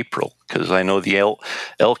in April, because I know the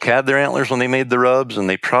elk had their antlers when they made the rubs, and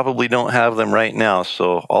they probably don't have them right now.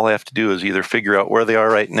 So all I have to do is either figure out where they are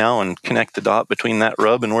right now and connect the dot between that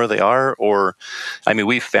rub and where they are, or,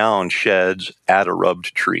 we've found sheds at a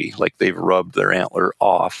rubbed tree, like they've rubbed their antler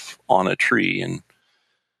off on a tree, and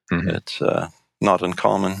it's not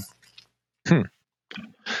uncommon.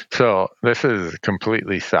 So this is a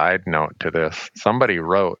completely side note to this. Somebody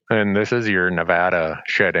wrote, and this is your Nevada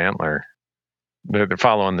shed antler. They're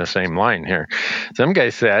following the same line here. Some guy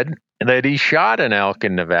said that he shot an elk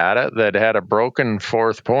in Nevada that had a broken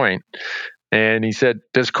 4th point. And he said,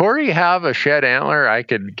 does Corey have a shed antler I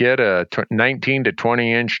could get a 19 to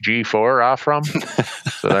 20 inch G4 off from?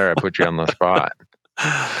 So there, I put you on the spot.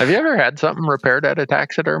 Have you ever had something repaired at a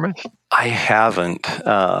taxidermist? I haven't.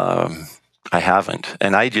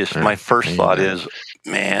 And my first thought is,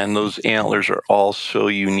 man, those antlers are all so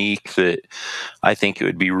unique that I think it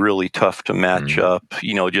would be really tough to match up,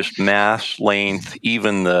 just mass, length,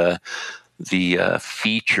 even the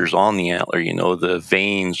features on the antler, the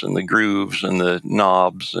veins and the grooves and the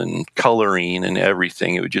knobs and coloring and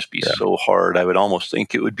everything. It would just be so hard. I would almost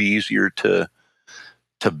think it would be easier to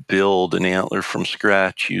build an antler from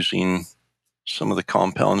scratch using some of the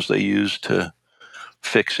compounds they use to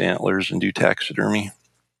fix antlers and do taxidermy.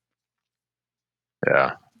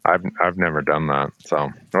 Yeah, I've never done that. So,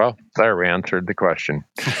 well, there, we answered the question.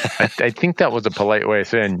 I think that was a polite way of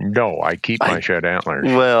saying, no, I keep my shed antlers.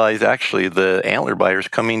 Well, actually, the antler buyer's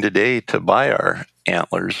coming today to buy our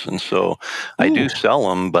antlers. And so I do sell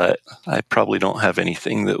them, but I probably don't have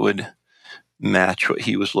anything that would match what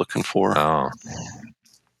he was looking for. Oh.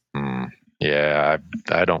 Yeah,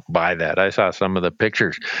 I don't buy that. I saw some of the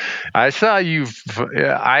pictures. I saw you.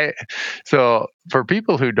 So for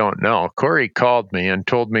people who don't know, Corey called me and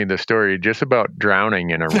told me the story just about drowning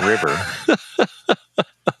in a river.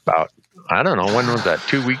 About, I don't know, when was that?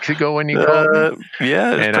 2 weeks ago when you called me?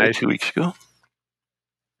 Yeah, it was 2 weeks ago.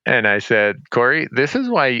 And I said, Corey, this is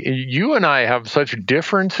why you and I have such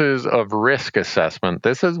differences of risk assessment.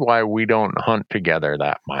 This is why we don't hunt together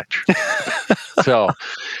that much. So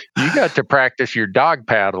you got to practice your dog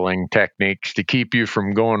paddling techniques to keep you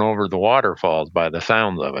from going over the waterfalls by the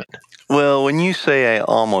sounds of it. Well, when you say I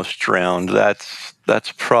almost drowned, that's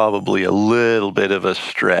probably a little bit of a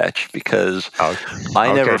stretch, because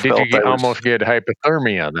I never felt. Did you almost get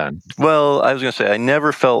hypothermia then? Well, I was going to say I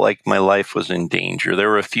never felt like my life was in danger. There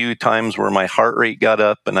were a few times where my heart rate got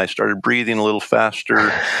up and I started breathing a little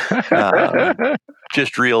faster.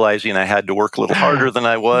 just realizing I had to work a little harder than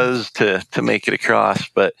I was to make it across.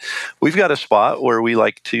 But we've got a spot where we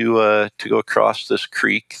like to go across this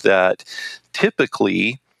creek that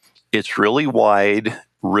typically it's really wide,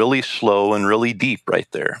 really slow, and really deep right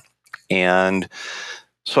there. And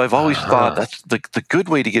so I've always thought that's the good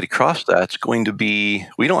way to get across that's going to be,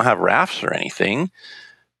 we don't have rafts or anything,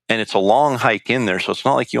 and it's a long hike in there, so it's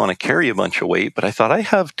not like you want to carry a bunch of weight. But I thought, I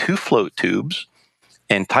have 2 float tubes,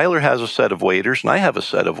 and Tyler has a set of waders, and I have a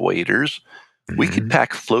set of waders. We could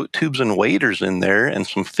pack float tubes and waders in there and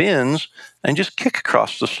some fins and just kick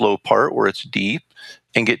across the slow part where it's deep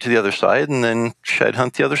and get to the other side, and then shed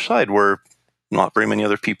hunt the other side where not very many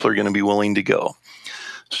other people are going to be willing to go.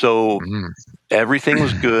 So everything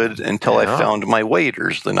was good until I found my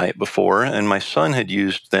waders the night before, and my son had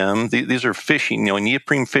used them. These are fishing,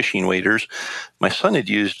 neoprene fishing waders. My son had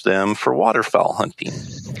used them for waterfowl hunting,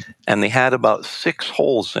 and they had about 6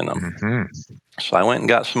 holes in them. So I went and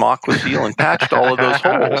got some Aqua Seal and patched all of those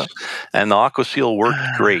holes, and the Aqua Seal worked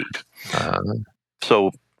great.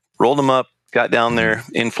 So rolled them up, got down there,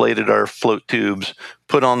 inflated our float tubes,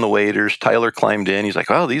 put on the waders. Tyler climbed in. He's like,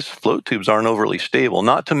 "Wow, these float tubes aren't overly stable."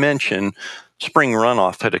 Not to mention, spring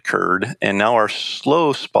runoff had occurred, and now our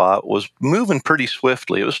slow spot was moving pretty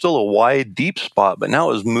swiftly. It was still a wide, deep spot, but now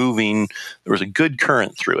it was moving. There was a good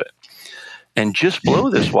current through it. And just below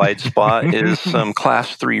this wide spot is some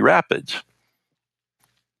Class 3 rapids.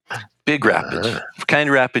 Big rapids. The kind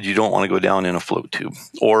of rapids you don't want to go down in a float tube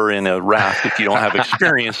or in a raft if you don't have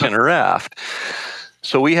experience in a raft.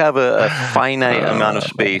 So we have a finite amount of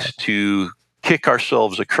space to kick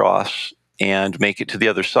ourselves across and make it to the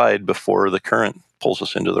other side before the current pulls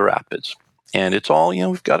us into the rapids. And it's all,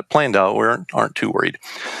 we've got it planned out. We aren't too worried.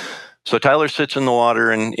 So Tyler sits in the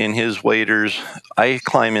water in his waders. I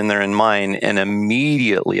climb in there in mine, and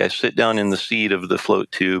immediately I sit down in the seat of the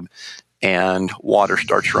float tube, and water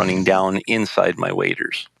starts running down inside my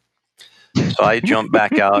waders. So I jump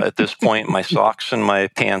back out. At this point, my socks and my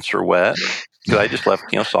pants are wet, because I just left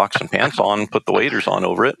socks and pants on, put the waders on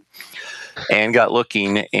over it, and got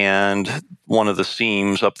looking, and one of the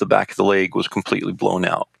seams up the back of the leg was completely blown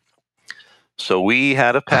out. So we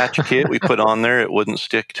had a patch kit we put on there. It wouldn't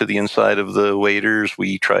stick to the inside of the waders.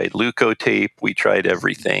 We tried Leuco tape. We tried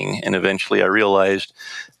everything. And eventually I realized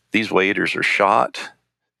these waders are shot,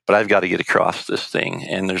 but I've got to get across this thing.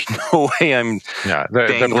 And there's no way I'm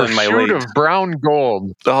dangling my leg. The pursuit of brown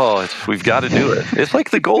gold. Oh, we've got to do it. It's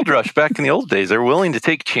like the gold rush back in the old days. They're willing to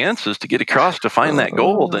take chances to get across to find that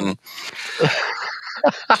gold. And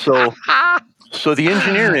so the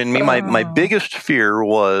engineer in me, my biggest fear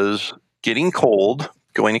was getting cold,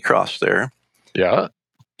 going across there. Yeah.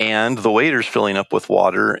 And the waders filling up with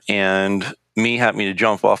water, and me having to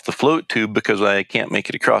jump off the float tube because I can't make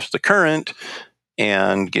it across the current,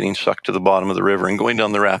 and getting sucked to the bottom of the river and going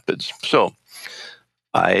down the rapids. So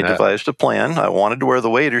I devised a plan. I wanted to wear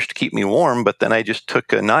the waders to keep me warm, but then I just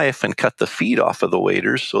took a knife and cut the feet off of the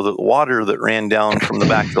waders so that the water that ran down from the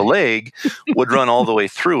back of the leg would run all the way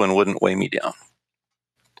through and wouldn't weigh me down.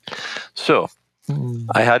 So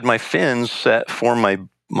I had my fins set for my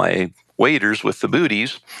waders with the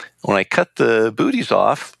booties. When I cut the booties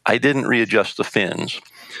off, I didn't readjust the fins.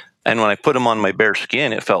 And when I put them on my bare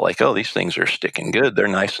skin, it felt like, oh, these things are sticking good. They're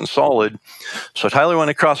nice and solid. So Tyler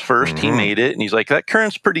went across first. He made it, and he's like, that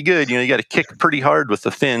current's pretty good. You got to kick pretty hard with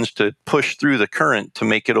the fins to push through the current to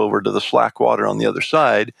make it over to the slack water on the other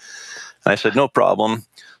side. And I said, no problem.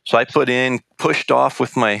 So I pushed off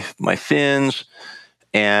with my fins,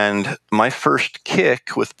 and my first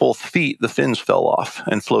kick with both feet, the fins fell off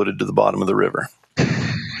and floated to the bottom of the river.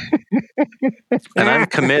 And I'm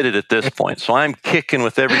committed at this point. So I'm kicking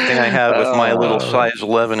with everything I have with my little size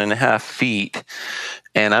 11.5 feet.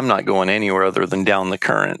 And I'm not going anywhere other than down the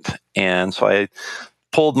current. And so I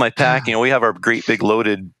pulled my pack. We have our great big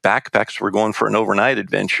loaded backpacks. We're going for an overnight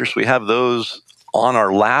adventure. So we have those on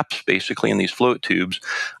our laps, basically, in these float tubes.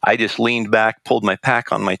 I just leaned back, pulled my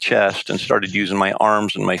pack on my chest, and started using my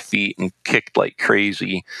arms and my feet and kicked like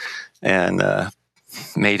crazy, and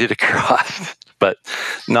made it across. But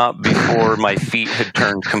not before my feet had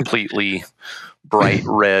turned completely bright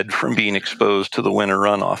red from being exposed to the winter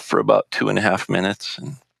runoff for about 2.5 minutes.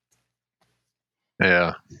 And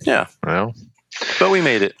yeah. Well, but we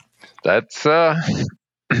made it. That's the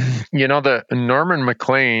Norman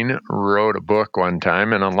MacLean wrote a book one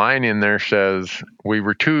time, and a line in there says, "We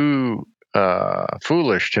were too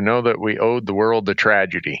foolish to know that we owed the world a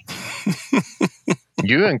tragedy."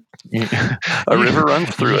 A river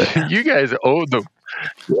runs through it. You guys owed the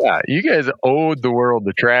world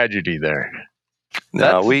a tragedy there.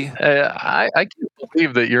 No, I can't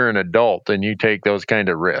believe that you're an adult and you take those kind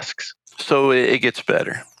of risks. So it gets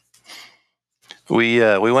better. We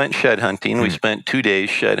went shed hunting. We spent 2 days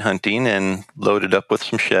shed hunting and loaded up with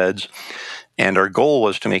some sheds. And our goal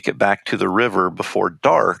was to make it back to the river before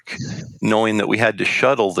dark, knowing that we had to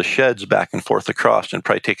shuttle the sheds back and forth across and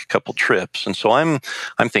probably take a couple trips. And so I'm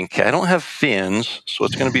thinking, I don't have fins, so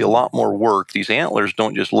it's going to be a lot more work. These antlers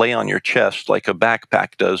don't just lay on your chest like a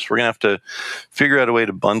backpack does. So we're going to have to figure out a way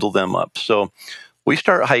to bundle them up. So we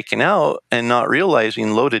start hiking out and not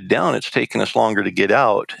realizing, loaded down, it's taking us longer to get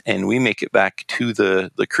out. And we make it back to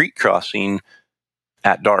the creek crossing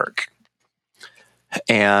at dark.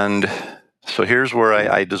 And so here's where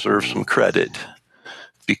I deserve some credit,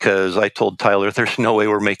 because I told Tyler, there's no way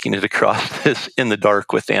we're making it across this in the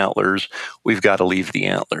dark with antlers. We've got to leave the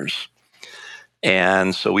antlers.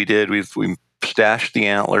 And so we did. We stashed the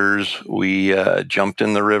antlers. We jumped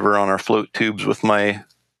in the river on our float tubes with my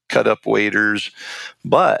cut up waders.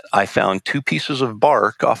 But I found 2 pieces of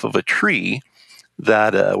bark off of a tree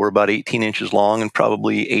that were about 18 inches long and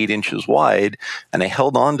probably 8 inches wide. And I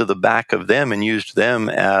held on to the back of them and used them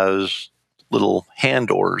as little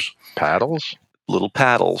hand oars. Paddles? Little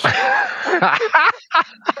paddles.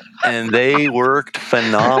 And they worked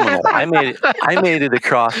phenomenal. I made it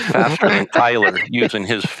across faster than Tyler using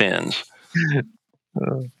his fins.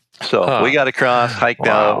 So we got across, hiked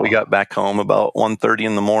out. We got back home about 1:30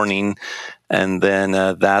 in the morning. And then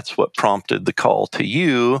that's what prompted the call to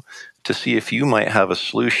you to see if you might have a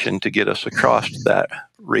solution to get us across that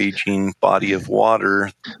raging body of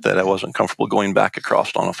water that I wasn't comfortable going back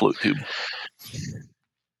across on a float tube.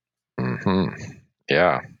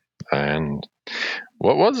 Yeah. And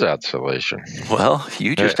what was that solution? Well,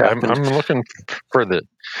 you just happened. I'm looking for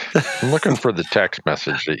the text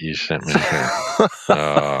message that you sent me here.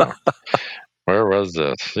 Where was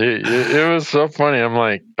this? It was so funny. I'm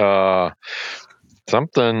like,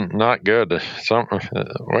 something not good.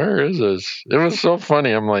 Where is this? It was so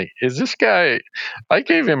funny. I'm like, is this guy? I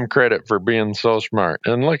gave him credit for being so smart,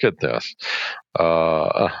 and look at this.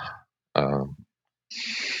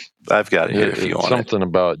 I've got it here if you want something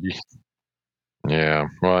about you. Yeah.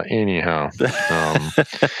 Well, anyhow.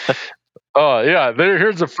 Oh, yeah.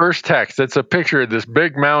 Here's the first text. It's a picture of this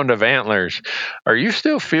big mound of antlers. Are you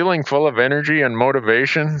still feeling full of energy and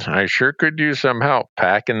motivation? I sure could use some help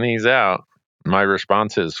packing these out. My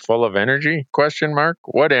response is, full of energy? ?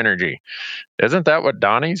 What energy? Isn't that what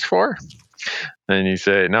Donnie's for? And you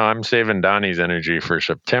say, no, I'm saving Donnie's energy for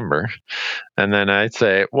September. And then I'd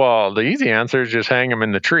say, well, the easy answer is just hang them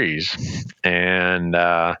in the trees. And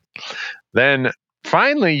then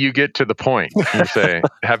finally you get to the point. You say,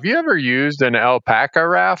 have you ever used an alpaca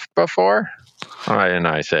raft before? And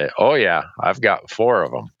I say, oh, yeah, I've got 4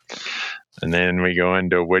 of them. And then we go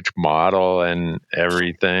into which model and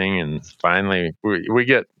everything. And finally we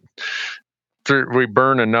get through, we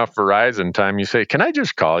burn enough Verizon time. You say, can I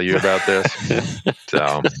just call you about this?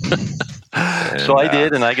 So I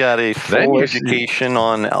did, and I got a full education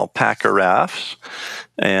on alpaca rafts.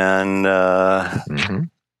 And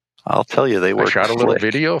I'll tell you, they work. I shot a little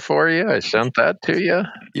video for you. I sent that to you.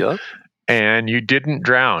 Yep. And you didn't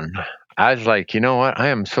drown. I was like, you know what? I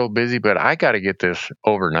am so busy, but I got to get this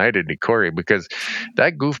overnighted to Corey, because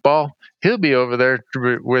that goofball, he'll be over there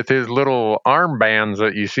with his little armbands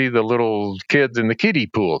that you see the little kids in the kiddie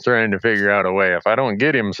pool trying to figure out a way if I don't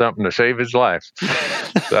get him something to save his life.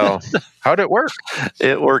 So how'd it work?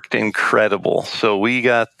 It worked incredible. So we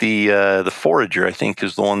got the Forager, I think,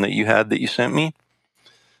 is the one that you had that you sent me.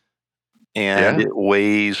 And it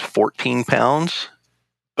weighs 14 pounds.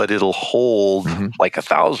 But it'll hold like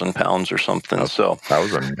 1,000 pounds or something. So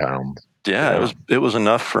 1,000 pounds. Yeah, it was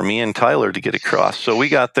enough for me and Tyler to get across. So we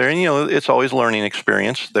got there, and it's always a learning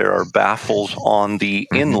experience. There are baffles on the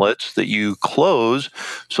inlets that you close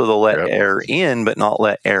so they'll let air in but not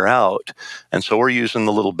let air out. And so we're using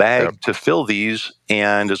the little bag to fill these.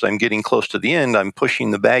 And as I'm getting close to the end, I'm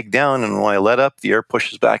pushing the bag down, and when I let up, the air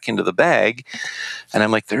pushes back into the bag. And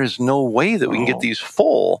I'm like, there is no way that we can get these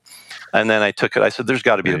full. And then I took it. I said, there's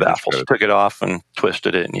got to be a baffle. So took it off and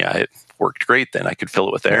twisted it. And it worked great then. I could fill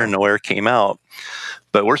it with air and no air came out.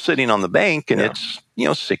 But we're sitting on the bank, and it's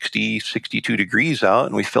 60, 62 degrees out,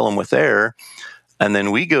 and we fill them with air. And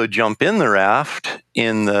then we go jump in the raft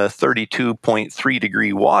in the 32.3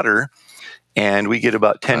 degree water, and we get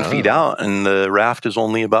about 10 feet out, and the raft is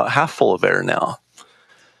only about half full of air now.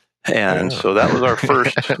 And so that was our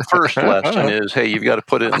first lesson is, hey, you've got to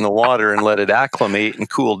put it in the water and let it acclimate and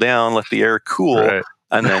cool down, let the air cool.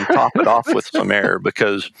 and then top it off with some air,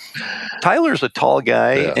 because Tyler's a tall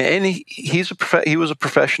guy, and he was a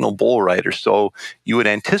professional bull rider, so you would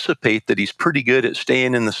anticipate that he's pretty good at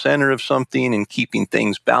staying in the center of something and keeping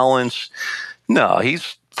things balanced. No,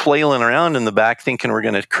 he's flailing around in the back thinking we're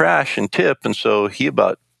going to crash and tip, and so he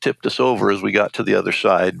about tipped us over as we got to the other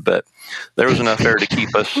side, but there was enough air to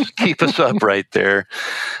keep us up right there.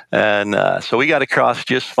 And so we got across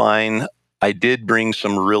just fine. I did bring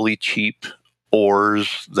some really cheap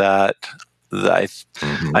oars that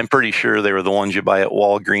I'm pretty sure they were the ones you buy at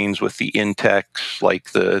Walgreens with the Intex,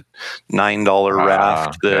 like the $9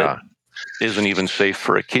 raft that isn't even safe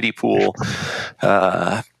for a kiddie pool.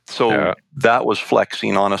 So that was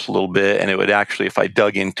flexing on us a little bit, and it would actually, if I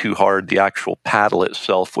dug in too hard, the actual paddle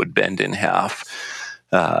itself would bend in half.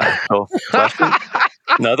 So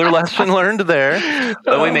another lesson learned there,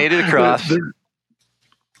 but we made it across.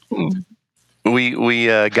 We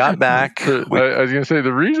got back. I was going to say,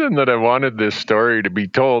 the reason that I wanted this story to be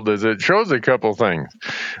told is it shows a couple things.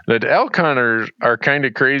 That elk hunters are kind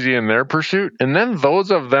of crazy in their pursuit, and then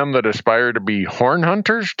those of them that aspire to be horn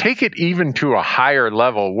hunters take it even to a higher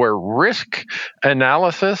level where risk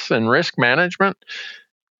analysis and risk management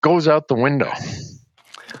goes out the window.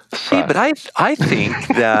 See, but I think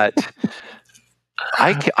that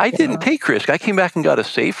I didn't take risk. I came back and got a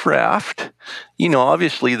safe raft.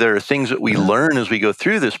 Obviously there are things that we learn as we go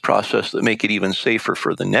through this process that make it even safer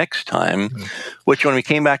for the next time, which when we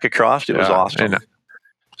came back across, it was awesome.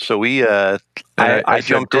 So we, I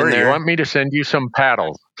jumped in there. You want me to send you some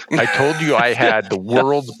paddles? I told you I had the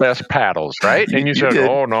world's best paddles, right? And you said,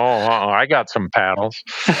 "Oh no, I got some paddles."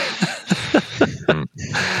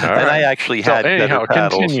 I actually had better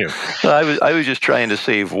paddles. Continue. I was just trying to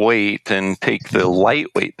save weight and take the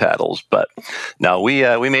lightweight paddles, but no, we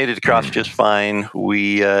made it across just fine.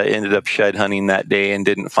 We ended up shed hunting that day and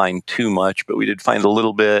didn't find too much, but we did find a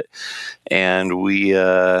little bit, and we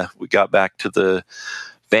got back to the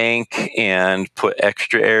bank and put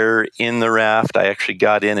extra air in the raft. I actually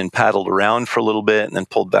got in and paddled around for a little bit and then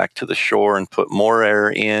pulled back to the shore and put more air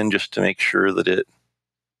in just to make sure that it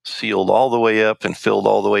sealed all the way up and filled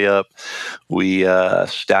all the way up. We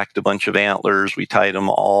stacked a bunch of antlers. We tied them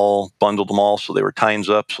all, bundled them all so they were tines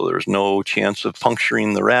up, so there was no chance of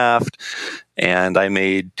puncturing the raft. And I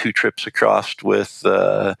made 2 trips across with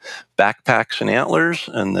backpacks and antlers,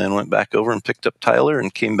 and then went back over and picked up Tyler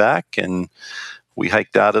and came back, and we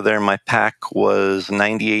hiked out of there. My pack was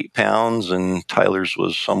 98 pounds, and Tyler's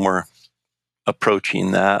was somewhere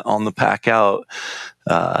approaching that on the pack out,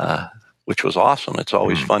 which was awesome. It's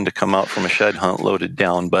always fun to come out from a shed hunt loaded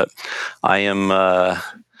down. But I'm in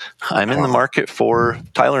the market for,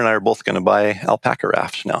 Tyler and I are both going to buy alpaca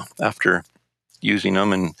rafts now after using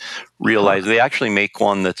them and realize they actually make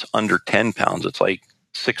one that's under 10 pounds. It's like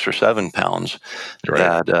 6 or 7 pounds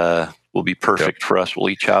that will be perfect for us. We'll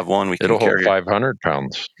each have one. It'll hold 500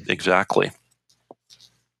 pounds. Exactly.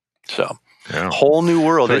 So, whole new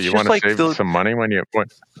world. So it's you just want to like save some money when you...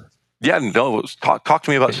 Yeah, no. Talk to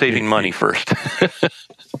me about saving money first.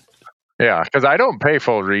 Yeah, because I don't pay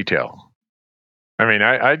full retail. I mean,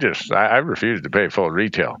 I refuse to pay full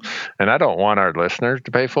retail, and I don't want our listeners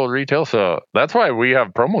to pay full retail. So that's why we have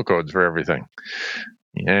promo codes for everything.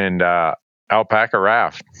 And Alpaca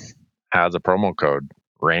Raft has a promo code,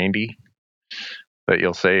 Randy, that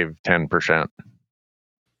you'll save 10%.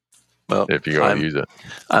 Well, if you go use it.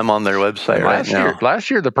 I'm on their website right now. Last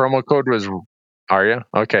year the promo code was. Are you?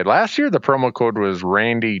 Okay. Last year, the promo code was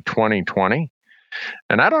Randy 2020.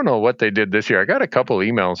 And I don't know what they did this year. I got a couple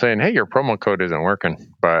emails saying, hey, your promo code isn't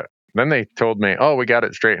working. But then they told me, oh, we got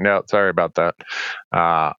it straightened out. Sorry about that.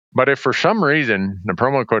 But if for some reason the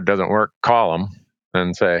promo code doesn't work, call them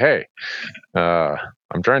and say, hey,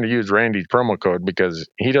 I'm trying to use Randy's promo code because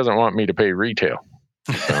he doesn't want me to pay retail.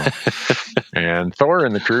 So, and Thor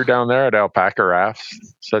and the crew down there at Alpaca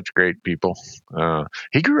Rafts, such great people.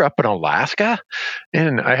 He grew up in Alaska,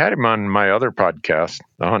 and I had him on my other podcast,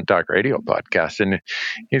 the Hunt Talk Radio podcast, and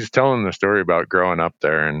he's telling the story about growing up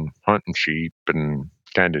there and hunting sheep and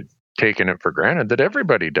kind of taking it for granted that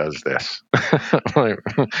everybody does this. Like,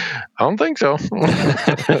 I don't think so.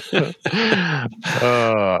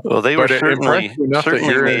 Well, they were certainly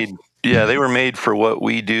made. Yeah, they were made for what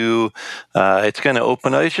we do. It's going to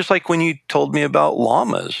open up. It's just like when you told me about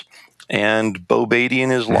llamas and Bo Beatty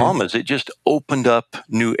and his llamas. It just opened up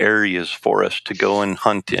new areas for us to go and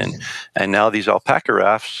hunt in. And now these alpaca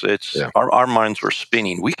rafts, our minds were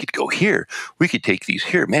spinning. We could go here. We could take these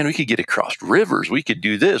here. Man, we could get across rivers. We could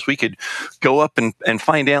do this. We could go up and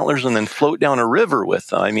find antlers and then float down a river with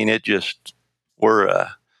them. I mean,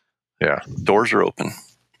 doors are open.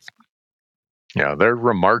 Yeah, they're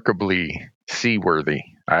remarkably seaworthy.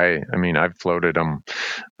 I mean, I've floated them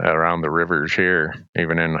around the rivers here,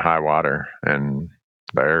 even in high water, and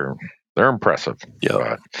they're impressive. Yeah.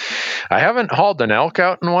 But I haven't hauled an elk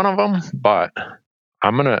out in one of them, but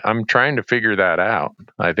I'm trying to figure that out.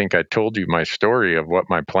 I think I told you my story of what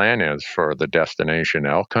my plan is for the destination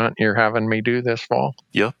elk hunt you're having me do this fall.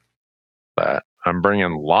 Yep. That I'm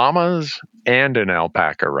bringing llamas and an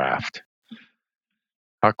alpaca raft.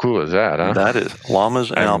 How cool is that, huh? That is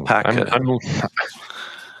llamas and alpaca.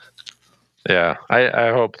 Yeah, I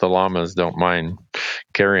hope the llamas don't mind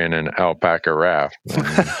carrying an alpaca raft.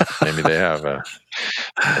 Maybe they have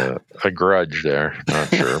a grudge there. Not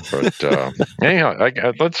sure, but anyhow,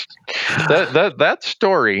 that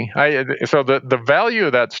story. So the value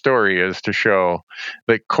of that story is to show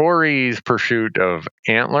that Corey's pursuit of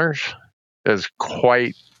antlers is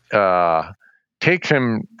quite takes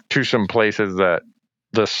him to some places that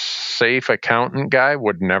the safe accountant guy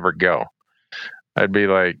would never go. I'd be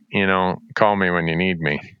like, call me when you need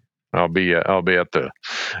me. I'll be at the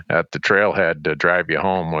trailhead to drive you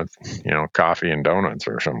home with, coffee and donuts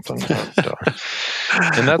or something. But,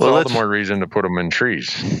 and that's all the more reason to put them in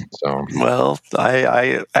trees. So, well,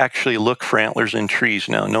 I actually look for antlers in trees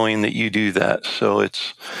now, knowing that you do that. So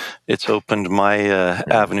it's opened my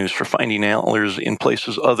avenues for finding antlers in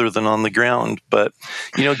places other than on the ground. But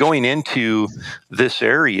going into this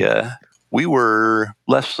area, we were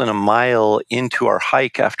less than a mile into our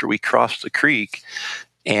hike after we crossed the creek,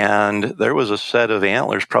 and there was a set of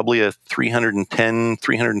antlers, probably a 310,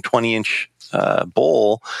 320-inch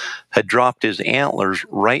bull, had dropped his antlers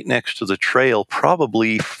right next to the trail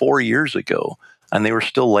probably 4 years ago, and they were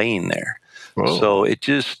still laying there. Whoa. So it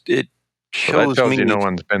shows that tells me no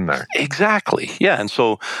one's been there. Exactly. Yeah, and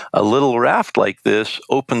so a little raft like this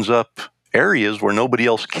opens up areas where nobody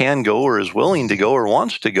else can go or is willing to go or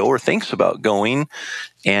wants to go or thinks about going,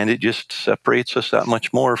 and it just separates us that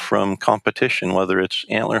much more from competition, whether it's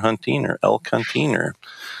antler hunting or elk hunting or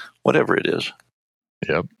whatever it is.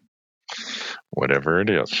 Yep. Whatever it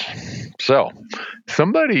is. So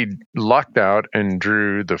somebody lucked out and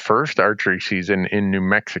drew the first archery season in New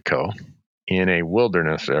Mexico in a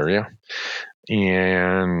wilderness area,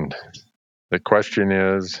 and the question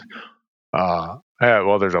is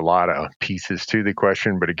well, there's a lot of pieces to the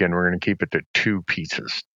question, but again, we're going to keep it to 2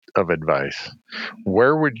 pieces of advice.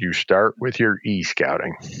 Where would you start with your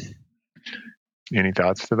e-scouting? Any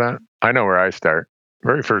thoughts to that? I know where I start.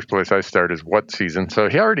 Very first place I start is what season. So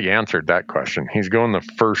he already answered that question. He's going the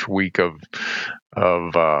first week of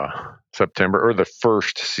September, or the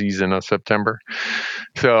first season of September.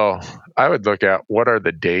 So I would look at what are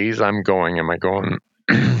the days I'm going. Am I going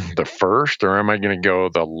the first, or am I going to go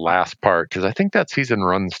the last part? Because I think that season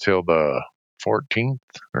runs till the 14th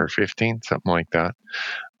or 15th, something like that.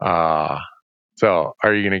 So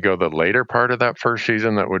are you going to go the later part of that first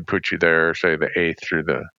season that would put you there, say the 8th through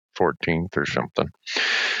the 14th or something?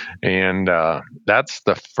 And that's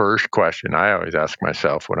the first question I always ask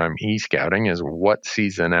myself when I'm e-scouting is, what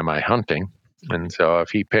season am I hunting? And so if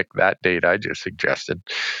he picked that date I just suggested,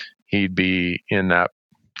 he'd be in that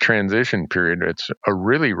transition period. It's a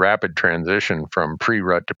really rapid transition from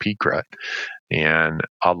pre-rut to peak rut, and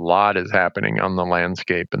a lot is happening on the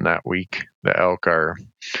landscape in that week. The elk are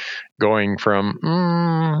going from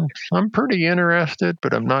I'm pretty interested,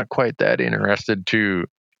 but I'm not quite that interested, to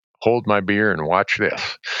hold my beer and watch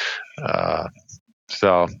this.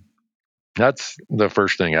 So that's the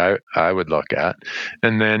first thing I would look at.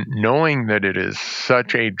 And then knowing that it is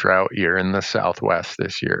such a drought year in the Southwest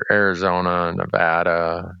this year, Arizona,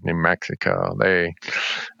 Nevada, New Mexico,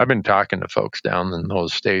 I've been talking to folks down in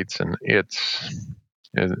those states, and it's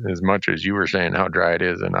as much as you were saying how dry it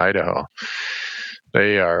is in Idaho.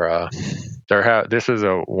 They are, this is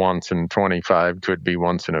a once in 25, could be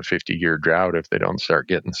once in a 50-year drought if they don't start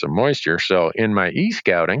getting some moisture. So in my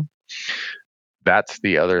e-scouting, that's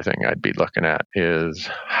the other thing I'd be looking at, is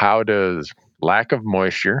how does lack of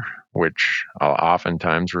moisture, which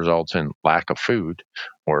oftentimes results in lack of food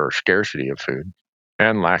or scarcity of food,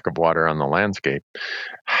 and lack of water on the landscape,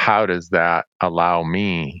 how does that allow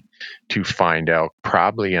me to find elk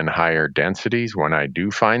probably in higher densities when I do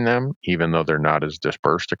find them, even though they're not as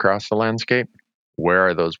dispersed across the landscape? Where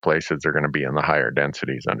are those places they're going to be in the higher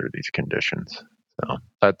densities under these conditions? So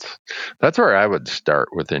that's where I would start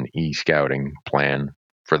with an e-scouting plan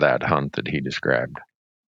for that hunt that he described.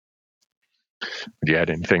 Would you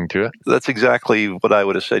add anything to it? That's exactly what I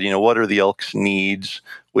would have said. What are the elk's needs,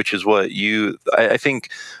 which is what I think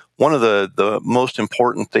one of the most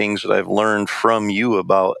important things that I've learned from you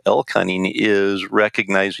about elk hunting is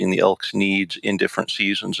recognizing the elk's needs in different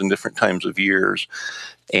seasons and different times of years.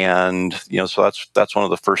 And, so that's one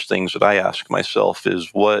of the first things that I ask myself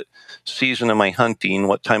is, what season am I hunting?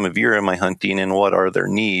 What time of year am I hunting? And what are their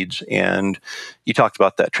needs? And you talked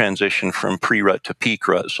about that transition from pre-rut to peak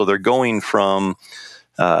rut. So they're going from,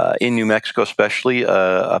 in New Mexico especially,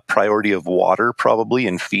 a priority of water probably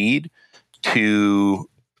and feed, to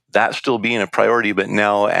that still being a priority, but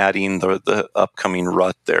now adding the upcoming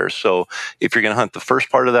rut there. So if you're going to hunt the first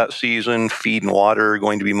part of that season, feed and water are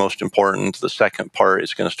going to be most important. The second part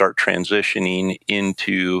is going to start transitioning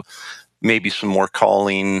into maybe some more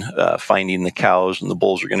calling, finding the cows, and the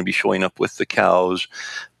bulls are going to be showing up with the cows.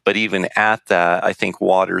 But even at that, I think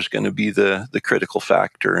water is going to be the critical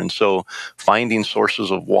factor. And so finding sources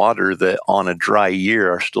of water that on a dry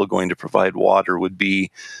year are still going to provide water would be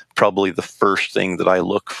probably the first thing that I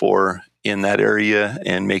look for in that area,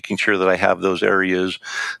 and making sure that I have those areas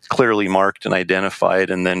clearly marked and identified,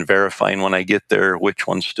 and then verifying when I get there which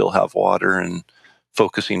ones still have water and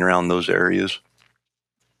focusing around those areas.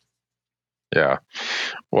 Yeah.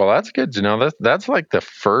 Well, that's good to know. That's like the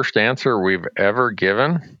first answer we've ever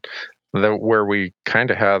given where we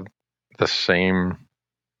kind of had the same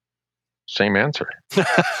answer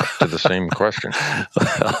to the same question.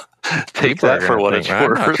 Take that for what it's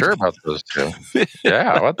worth. I'm not sure about those two.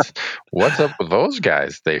 Yeah, what's up with those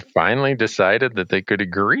guys? They finally decided that they could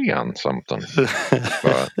agree on something.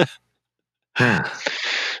 But,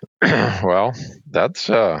 well, that's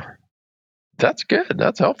good.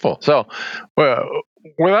 That's helpful. So,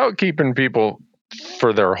 without keeping people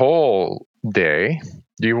for their whole day,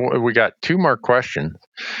 we got two more questions.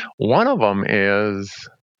 One of them is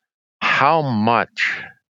how much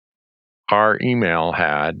our email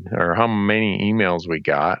had, or how many emails we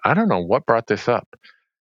got. I don't know what brought this up,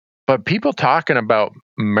 but people talking about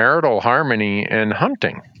marital harmony and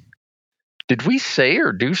hunting. Did we say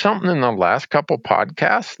or do something in the last couple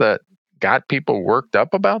podcasts that got people worked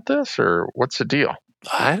up about this, or what's the deal?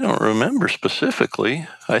 I don't remember specifically.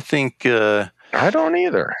 I think I don't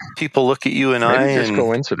either. People look at you and Maybe I, just and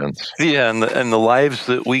coincidence. Yeah, and the lives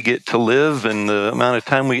that we get to live, and the amount of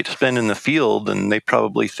time we get to spend in the field, and they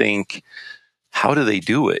probably think, how do they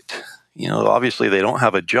do it? Obviously they don't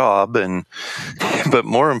have a job, but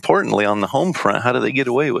more importantly, on the home front, how do they get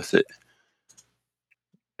away with it?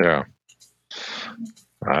 Yeah.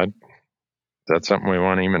 That's something we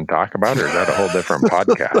want to even talk about, or is that a whole different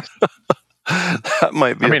podcast? That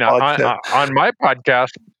might be. On my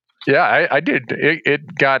podcast, yeah, I did.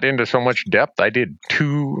 It got into so much depth. I did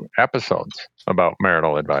 2 episodes about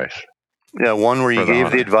marital advice. Yeah, one where you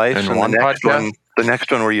gave the advice, and the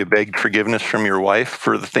next one where you begged forgiveness from your wife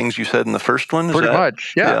for the things you said in the first one. Pretty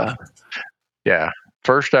much, yeah.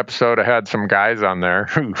 First episode, I had some guys on there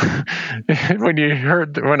who,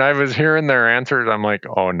 when I was hearing their answers, I'm like,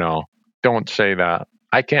 oh no, don't say that.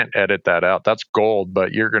 I can't edit that out. That's gold,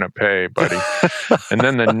 but you're going to pay, buddy. And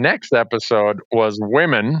then the next episode was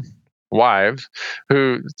wives,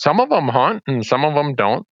 who some of them hunt and some of them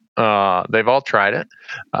don't. They've all tried it,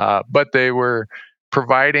 but they were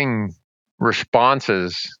providing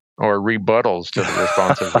responses or rebuttals to the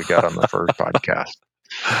responses we got on the first podcast.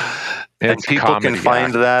 And people can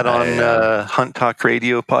find that on Hunt Talk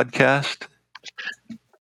Radio podcast.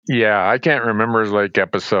 Yeah, I can't remember, like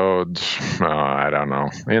episodes, I don't know,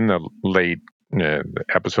 in the late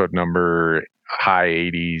episode number, high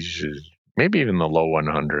 80s, maybe even the low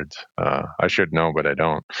 100s. I should know, but I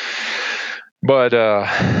don't. But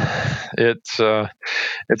it's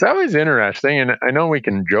always interesting, and I know we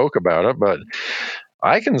can joke about it, but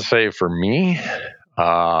I can say for me,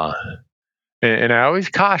 and I always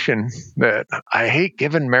caution that I hate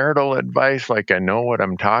giving marital advice like I know what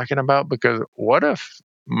I'm talking about, because what if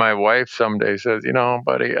my wife someday says,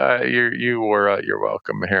 buddy, you were you're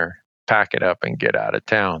welcome here. Pack it up and get out of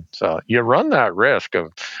town. So you run that risk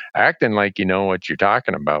of acting like you know what you're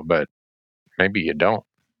talking about, but maybe you don't.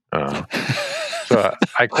 So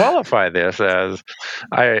I qualify this as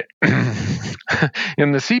in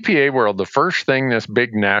the CPA world, the first thing this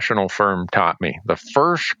big national firm taught me, the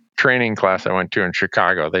first training class I went to in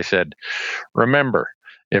Chicago, they said, remember,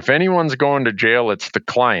 if anyone's going to jail, it's the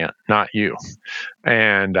client, not you.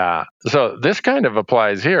 And so this kind of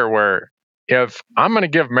applies here, where if I'm going to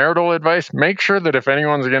give marital advice, make sure that if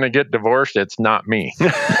anyone's going to get divorced, it's not me.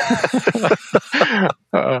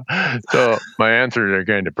 So my answers are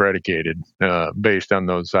kind of predicated based on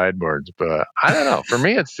those sideboards. But I don't know. For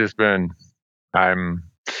me, it's just been, I'm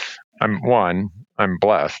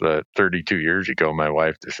blessed that 32 years ago, my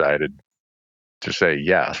wife decided to say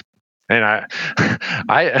yes. And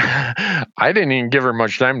I didn't even give her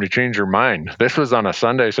much time to change her mind. This was on a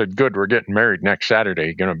Sunday. I said, good, we're getting married next Saturday.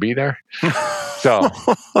 You going to be there? So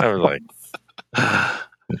I was like,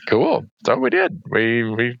 cool. So we did.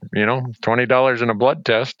 We $20 in a blood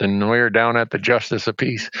test, and we were down at the Justice of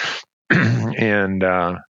Peace. And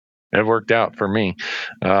it worked out for me.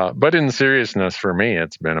 But in seriousness, for me,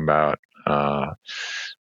 it's been about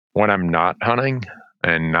when I'm not hunting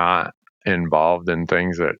and not involved in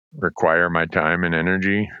things that require my time and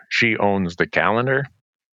energy. She owns the calendar,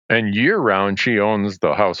 and year round, she owns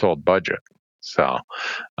the household budget. So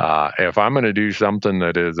if I'm going to do something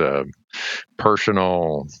that is a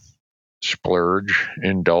personal splurge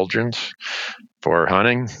indulgence for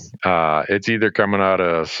hunting, it's either coming out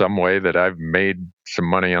of some way that I've made some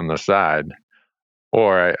money on the side,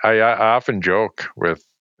 or I often joke with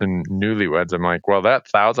the newlyweds. I'm like, well, that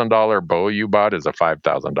 $1,000 bow you bought is a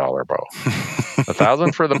 $5,000 bow.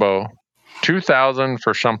 $1,000 for the bow, $2,000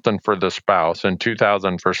 for something for the spouse, and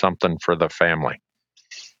 $2,000 for something for the family.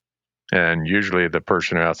 And usually the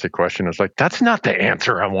person who asks the question is like, that's not the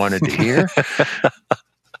answer I wanted to hear.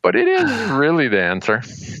 But it is really the answer.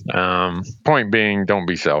 Point being, don't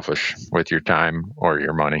be selfish with your time or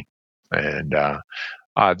your money. And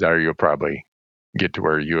odds are you'll probably get to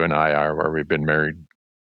where you and I are, where we've been married.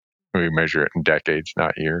 We measure it in decades,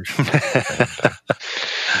 not years. And,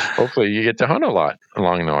 hopefully you get to hunt a lot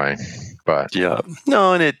along the way. But yeah,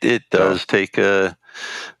 no, and it does take a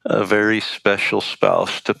very special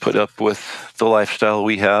spouse to put up with the lifestyle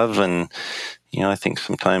we have. And I think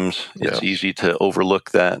sometimes it's easy to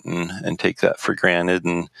overlook that and take that for granted.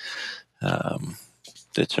 And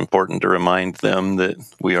it's important to remind them that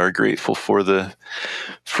we are grateful for the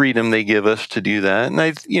freedom they give us to do that.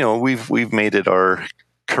 And we've made it our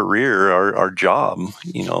career, our job.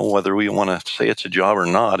 Whether we want to say it's a job or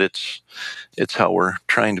not, it's how we're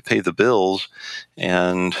trying to pay the bills.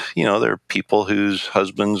 And there are people whose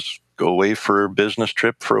husbands go away for a business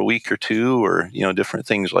trip for a week or two, or different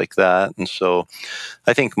things like that. And so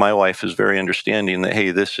I think my wife is very understanding that,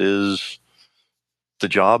 hey, this is the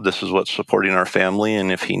job, this is what's supporting our family,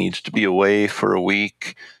 and if he needs to be away for a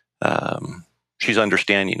week, she's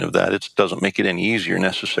understanding of that. It doesn't make it any easier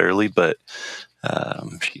necessarily, but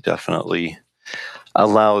she definitely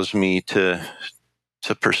allows me to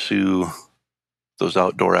pursue those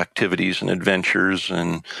outdoor activities and adventures.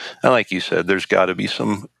 And like you said, there's got to be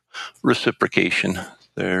some reciprocation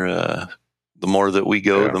there. The more that we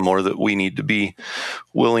go, the more that we need to be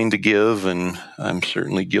willing to give. And I'm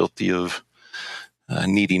certainly guilty of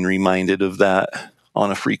needing reminded of that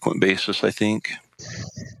on a frequent basis, I think.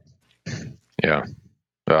 Yeah.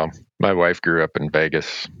 Well, my wife grew up in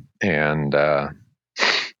Vegas, and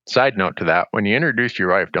side note to that, when you introduce your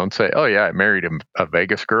wife, don't say, oh yeah, I married a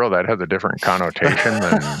Vegas girl. That has a different connotation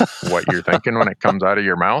than what you're thinking when it comes out of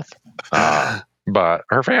your mouth. But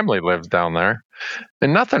her family lives down there.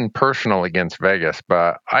 And nothing personal against Vegas,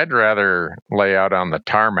 but I'd rather lay out on the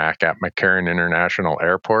tarmac at McCarran International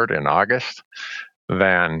Airport in August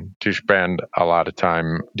than to spend a lot of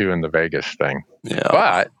time doing the Vegas thing. Yeah.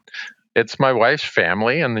 But it's my wife's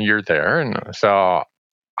family, and you're there. And so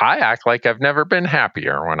I act like I've never been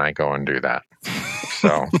happier when I go and do that.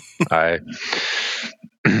 So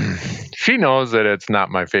she knows that it's not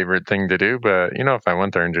my favorite thing to do, but if I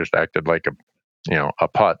went there and just acted like a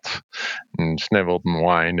putz and sniveled and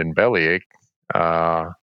whined and bellyached,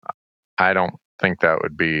 I don't think that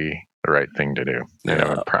would be the right thing to do. Yeah. And it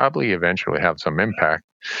would probably eventually have some impact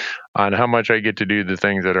on how much I get to do the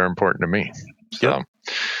things that are important to me. So,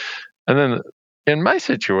 and then in my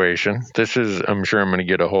situation, I'm sure I'm going to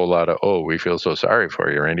get a whole lot of, oh, we feel so sorry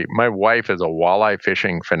for you, Randy. My wife is a walleye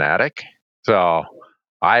fishing fanatic. So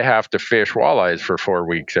I have to fish walleyes for 4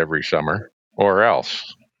 weeks every summer, or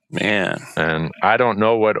else. Man. And I don't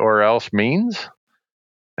know what or else means,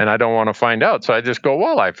 and I don't want to find out. So I just go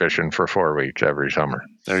walleye fishing for 4 weeks every summer.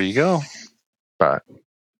 There you go. But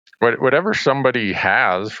whatever somebody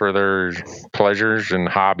has for their pleasures and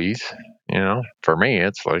hobbies, for me,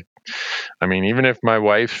 it's like, even if my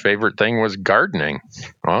wife's favorite thing was gardening,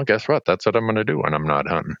 well, guess what? That's what I'm going to do when I'm not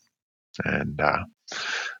hunting. And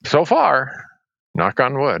so far, knock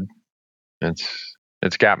on wood,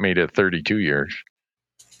 it's got me to 32 years.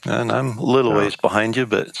 And I'm a little ways behind you,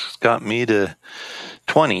 but it's got me to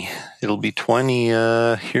 20. It'll be 20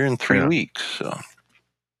 here in 3 weeks. So.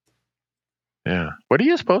 Yeah. What do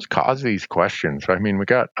you suppose caused these questions? We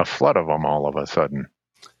got a flood of them all of a sudden.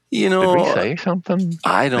 Did we say something?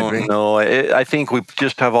 I don't know. I think we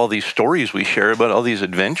just have all these stories we share about all these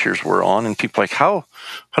adventures we're on, and people are like, how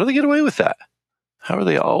do they get away with that? How are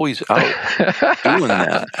they always out doing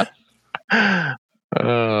that?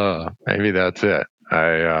 Maybe that's it.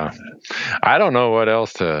 I don't know what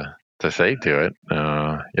else to say to it.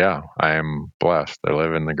 Yeah, I am blessed. I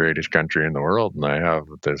live in the greatest country in the world, and I have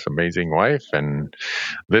this amazing wife, and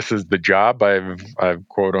this is the job I've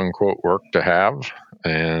quote unquote worked to have.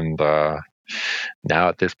 And now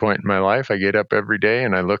at this point in my life, I get up every day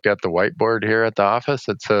and I look at the whiteboard here at the office.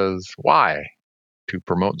 It says, "Why?" To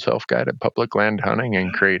promote self-guided public land hunting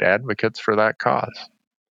and create advocates for that cause.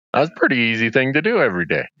 That's a pretty easy thing to do every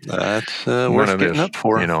day. That's None worth of getting this, up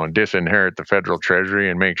for. disinherit the federal treasury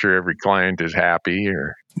and make sure every client is happy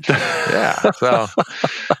or yeah. So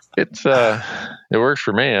it's it works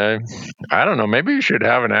for me. I don't know. Maybe we should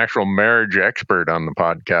have an actual marriage expert on the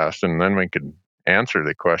podcast, and then we could answer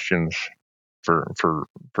the questions for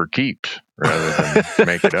keeps rather than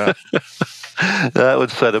make it up. That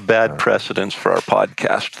would set a bad precedence for our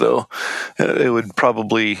podcast, though. It would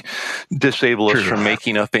probably disable us from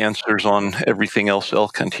making up answers on everything else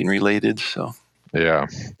elk hunting related. So, yeah.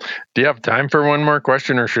 Do you have time for one more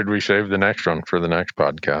question, or should we save the next one for the next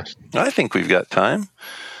podcast? I think we've got time.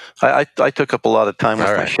 I took up a lot of time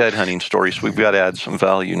with my shed hunting story, so we've got to add some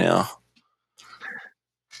value now.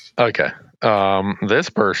 Okay. This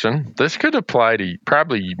could apply to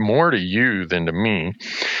probably more to you than to me.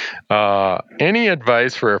 Any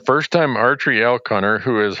advice for a first-time archery elk hunter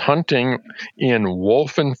who is hunting in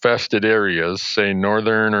wolf-infested areas, say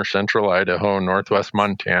northern or central Idaho, northwest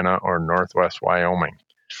Montana, or northwest Wyoming?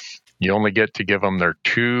 You only get to give them their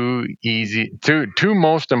two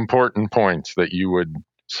most important points that you would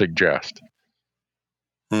suggest.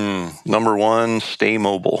 Number one, stay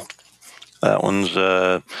mobile. That one's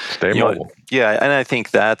stay mobile. Yeah, and I think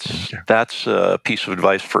that's a piece of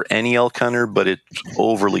advice for any elk hunter, but it's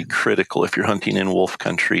overly critical if you're hunting in wolf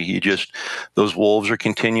country. Those wolves are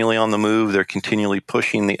continually on the move. They're continually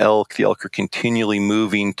pushing the elk. The elk are continually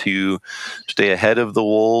moving to stay ahead of the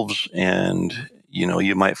wolves, and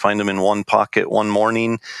you might find them in one pocket one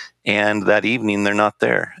morning, and that evening they're not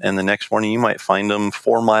there. And the next morning you might find them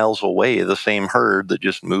 4 miles away, the same herd that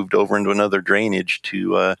just moved over into another drainage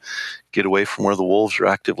to get away from where the wolves are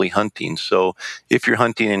actively hunting. So if you're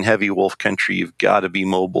hunting in heavy wolf country, you've got to be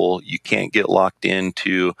mobile. You can't get locked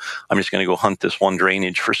into, I'm just going to go hunt this one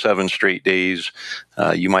drainage for 7 straight days.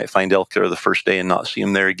 You might find elk there the first day and not see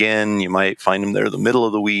them there again. You might find them there the middle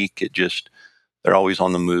of the week. They're always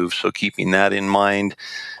on the move. So keeping that in mind.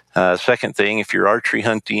 Second thing, if you're archery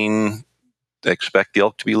hunting, expect the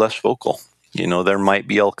elk to be less vocal. There might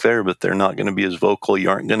be elk there, but they're not going to be as vocal. You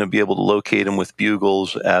aren't going to be able to locate them with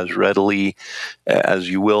bugles as readily as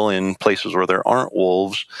you will in places where there aren't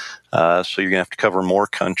wolves. So you're going to have to cover more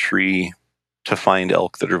country to find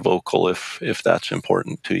elk that are vocal if that's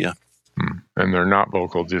important to you. And they're not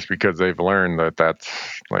vocal just because they've learned that that's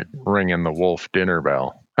like ringing the wolf dinner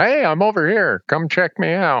bell. Hey, I'm over here. Come check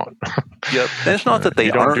me out. Yep. And it's not that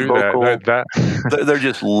they aren't vocal. They're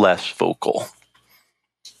just less vocal.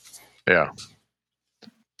 Yeah.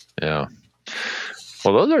 Yeah.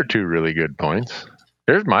 Well, those are 2 really good points.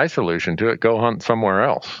 Here's my solution to it. Go hunt somewhere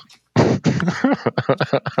else. I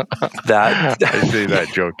say that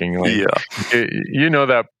jokingly. Yeah. You know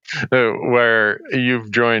that where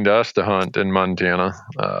you've joined us to hunt in Montana,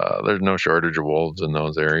 there's no shortage of wolves in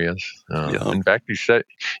those areas. In fact,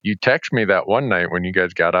 you text me that one night when you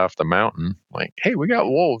guys got off the mountain, like, "Hey, we got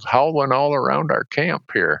wolves howling all around our camp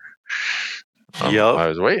here." I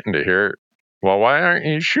was waiting to hear it. Well, why aren't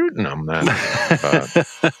you shooting them then?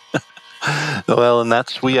 Well, and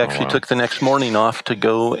we actually took the next morning off to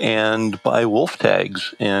go and buy wolf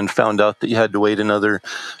tags, and found out that you had to wait another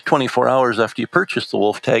 24 hours after you purchased the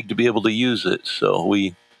wolf tag to be able to use it. So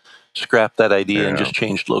we scrapped that idea and just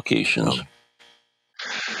changed locations.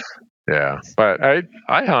 Yeah, but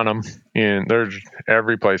I hunt them there's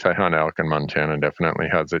every place I hunt elk in Montana definitely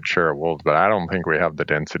has its share of wolves, but I don't think we have the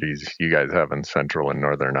densities you guys have in central and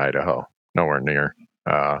northern Idaho. Nowhere near.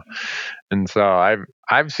 And so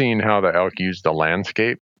I've seen how the elk use the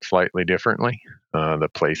landscape slightly differently. The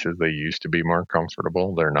places they used to be more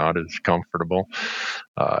comfortable, they're not as comfortable.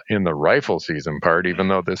 In the rifle season part, even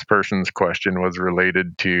though this person's question was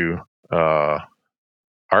related to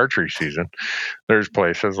archery season, there's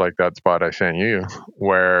places like that spot I sent you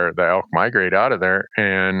where the elk migrate out of there,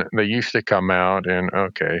 and they used to come out and,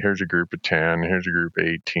 okay, here's a group of 10, here's a group of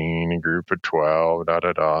 18, a group of 12,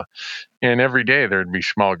 and every day there'd be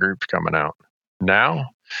small groups coming out.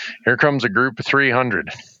 Now, here comes a group of 300,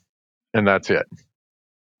 and that's it.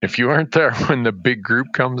 If you aren't there when the big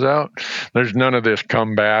group comes out, there's none of this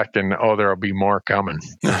come back and, there'll be more coming.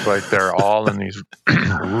 It's like they're all in these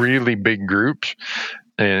really big groups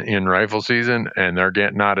in rifle season, and they're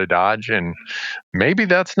getting out of Dodge. And maybe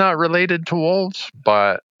that's not related to wolves,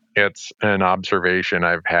 but it's an observation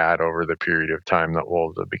I've had over the period of time that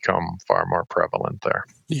wolves have become far more prevalent there.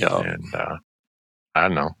 Yeah. And I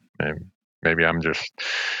don't know. Maybe I'm just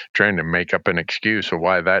trying to make up an excuse of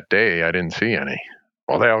why that day I didn't see any.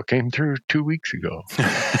 Well, they all came through 2 weeks ago.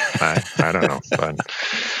 I don't know. But,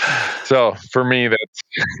 so for me, that's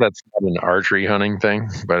not an archery hunting thing,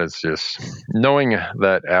 but it's just knowing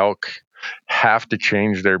that elk have to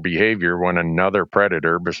change their behavior when another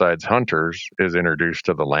predator besides hunters is introduced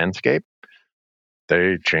to the landscape.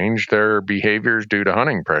 They change their behaviors due to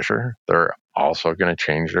hunting pressure. They're also going to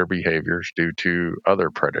change their behaviors due to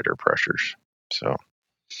other predator pressures. So,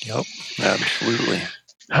 yep, absolutely.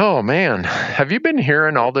 Oh man, have you been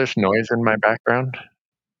hearing all this noise in my background?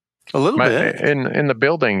 A little bit. In the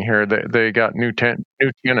building here, they got new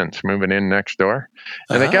tenants moving in next door,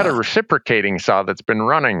 and they got a reciprocating saw that's been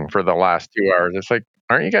running for the last 2 hours. It's like,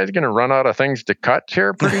 aren't you guys going to run out of things to cut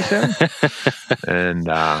here pretty soon? And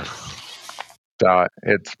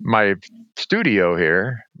it's my studio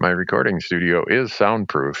here. My recording studio is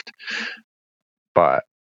soundproofed, but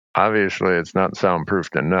obviously it's not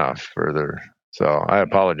soundproofed enough for the. So I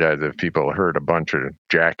apologize if people heard a bunch of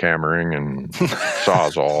jackhammering and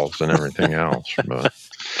sawzalls and everything else. But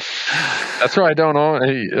that's why I don't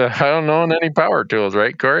own any power tools,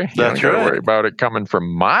 right, Corey? You That's don't right. worry about it coming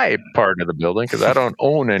from my part of the building because I don't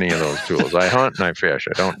own any of those tools. I hunt and I fish.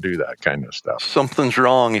 I don't do that kind of stuff. Something's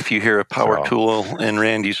wrong if you hear a power tool and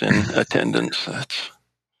Randy's in attendance.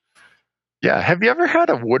 Yeah. Have you ever had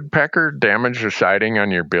a woodpecker damage the siding on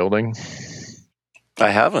your building?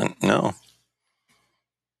 I haven't, no.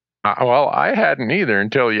 Well, I hadn't either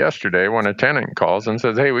until yesterday when a tenant calls and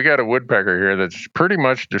says, hey, we got a woodpecker here that's pretty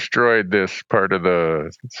much destroyed this part of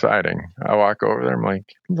the siding. I walk over there. I'm like,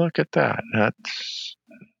 look at that. That's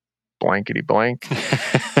blankety blank.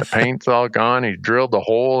 The paint's all gone. He drilled the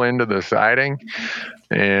hole into the siding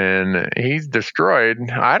and he's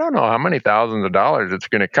destroyed. I don't know how many thousands of dollars it's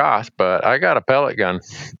going to cost, but I got a pellet gun.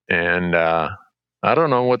 And I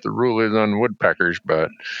don't know what the rule is on woodpeckers,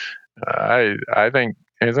 but I think,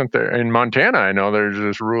 isn't there in Montana? I know there's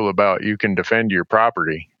this rule about you can defend your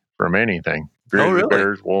property from anything. Grizzly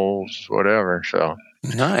bears, wolves, whatever. So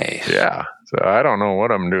nice. Yeah. So I don't know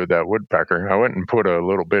what I'm gonna do with that woodpecker. I went and put a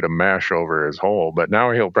little bit of mesh over his hole, but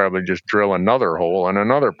now he'll probably just drill another hole in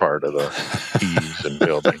another part of the eaves and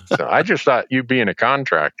building. So I just thought, you being a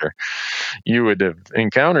contractor, you would have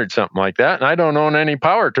encountered something like that. And I don't own any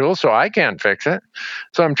power tools, so I can't fix it.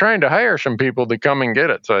 So I'm trying to hire some people to come and get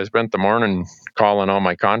it. So I spent the morning calling all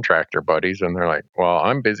my contractor buddies, and they're like, well,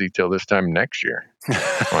 I'm busy till this time next year. I'm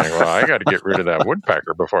like, well, I got to get rid of that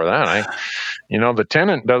woodpecker before that. The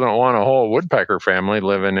tenant doesn't want a whole woodpecker family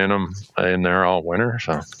living in there all winter.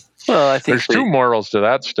 So, well, I think there's two morals to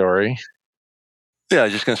that story. Yeah, I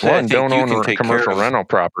was just going to say, one, don't own a commercial rental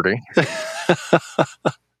property,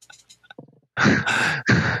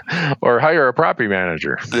 or hire a property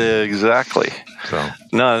manager. Exactly. So,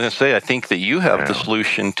 no, I was going to say, I think that you have the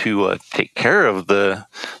solution to take care of the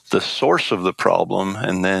source of the problem,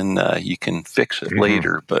 and then you can fix it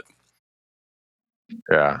later. But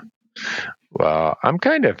yeah. Well, I'm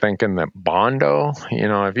kind of thinking that Bondo,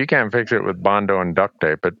 if you can't fix it with Bondo and duct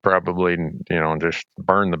tape, it probably, just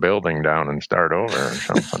burn the building down and start over or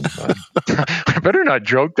something. I better not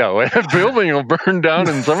joke that way. The building will burn down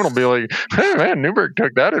and someone will be like, hey, man, Newberg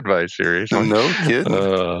took that advice seriously. No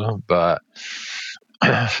kidding. But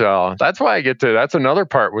so that's why that's another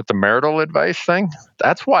part with the marital advice thing.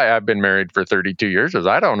 That's why I've been married for 32 years is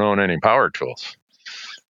I don't own any power tools.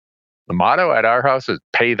 The motto at our house is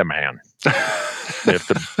pay the man. If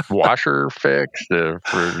the washer fixed, the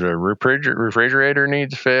refrigerator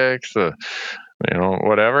needs fixed,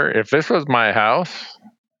 whatever. If this was my house,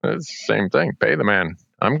 it's the same thing. Pay the man.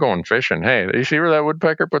 I'm going fishing. Hey, you see where that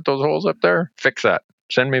woodpecker put those holes up there? Fix that.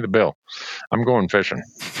 Send me the bill. I'm going fishing.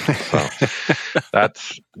 So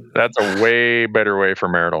that's a way better way for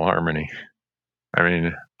marital harmony. I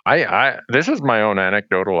mean, this is my own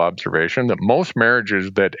anecdotal observation that most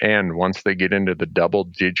marriages that end once they get into the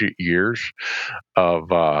double-digit years of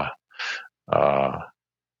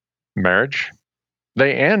marriage,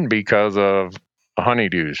 they end because of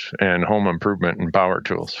honeydews and home improvement and power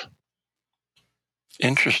tools.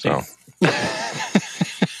 Interesting. So,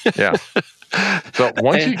 yeah. So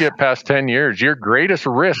once you get past 10 years, your greatest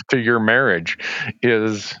risk to your marriage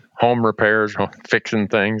is home repairs, fixing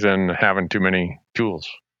things, and having too many tools.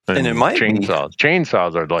 And it might chainsaws.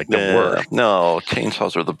 Chainsaws are like the worst. No,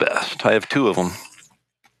 chainsaws are the best. I have 2 of them.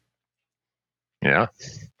 Yeah.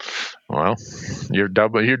 Well, you're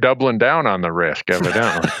doubling down on the risk,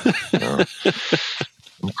 evidently.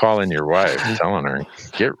 I'm calling your wife, telling her,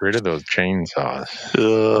 get rid of those chainsaws.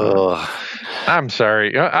 I'm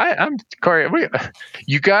sorry. I'm Corey.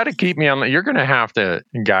 You got to keep me on. You're going to have to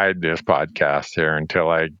guide this podcast here until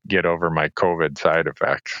I get over my COVID side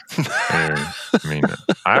effects. I mean,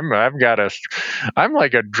 I'm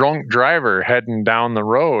like a drunk driver heading down the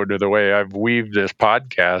road the way I've weaved this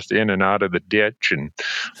podcast in and out of the ditch and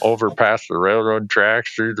over past the railroad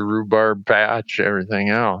tracks, through the rhubarb patch, everything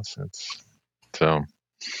else.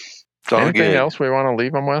 Anything else we want to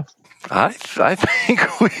leave them with? I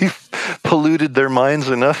think we've polluted their minds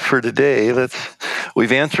enough for today.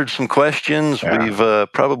 We've answered some questions. Yeah.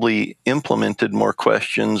 We've probably implemented more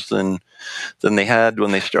questions than they had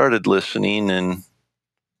when they started listening, and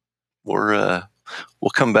we'll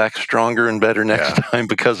come back stronger and better next time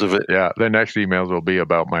because of it. Yeah, the next emails will be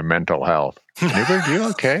about my mental health. Newberg, you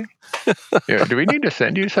okay? Yeah, do we need to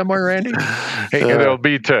send you somewhere, Randy? Hey, it'll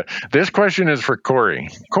be this question is for Corey.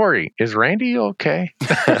 Corey, is Randy okay?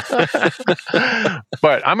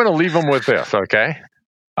 But I'm going to leave him with this, okay?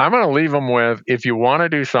 I'm going to leave them with, if you want to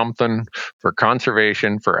do something for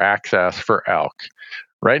conservation, for access, for elk,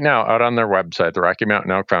 right now out on their website, the Rocky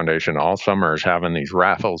Mountain Elk Foundation, all summer is having these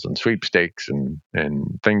raffles and sweepstakes and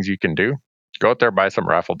things you can do. Go out there, buy some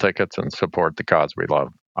raffle tickets, and support the cause we love.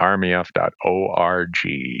 RMEF.org.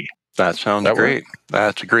 That sounds great.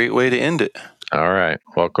 That's a great way to end it. All right.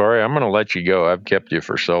 Well, Corey, I'm going to let you go. I've kept you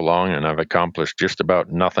for so long, and I've accomplished just about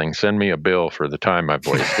nothing. Send me a bill for the time I've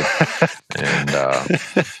wasted. And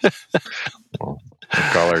we'll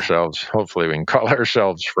call ourselves, hopefully we can call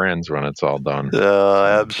ourselves friends when it's all done.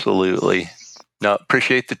 Absolutely. No,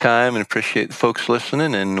 appreciate the time and appreciate the folks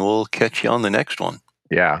listening, and we'll catch you on the next one.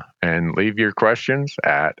 Yeah. And leave your questions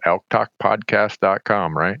at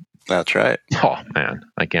elktalkpodcast.com, right? That's right. Oh, man.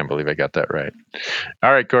 I can't believe I got that right.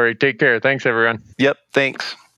 All right, Corey. Take care. Thanks, everyone. Yep. Thanks.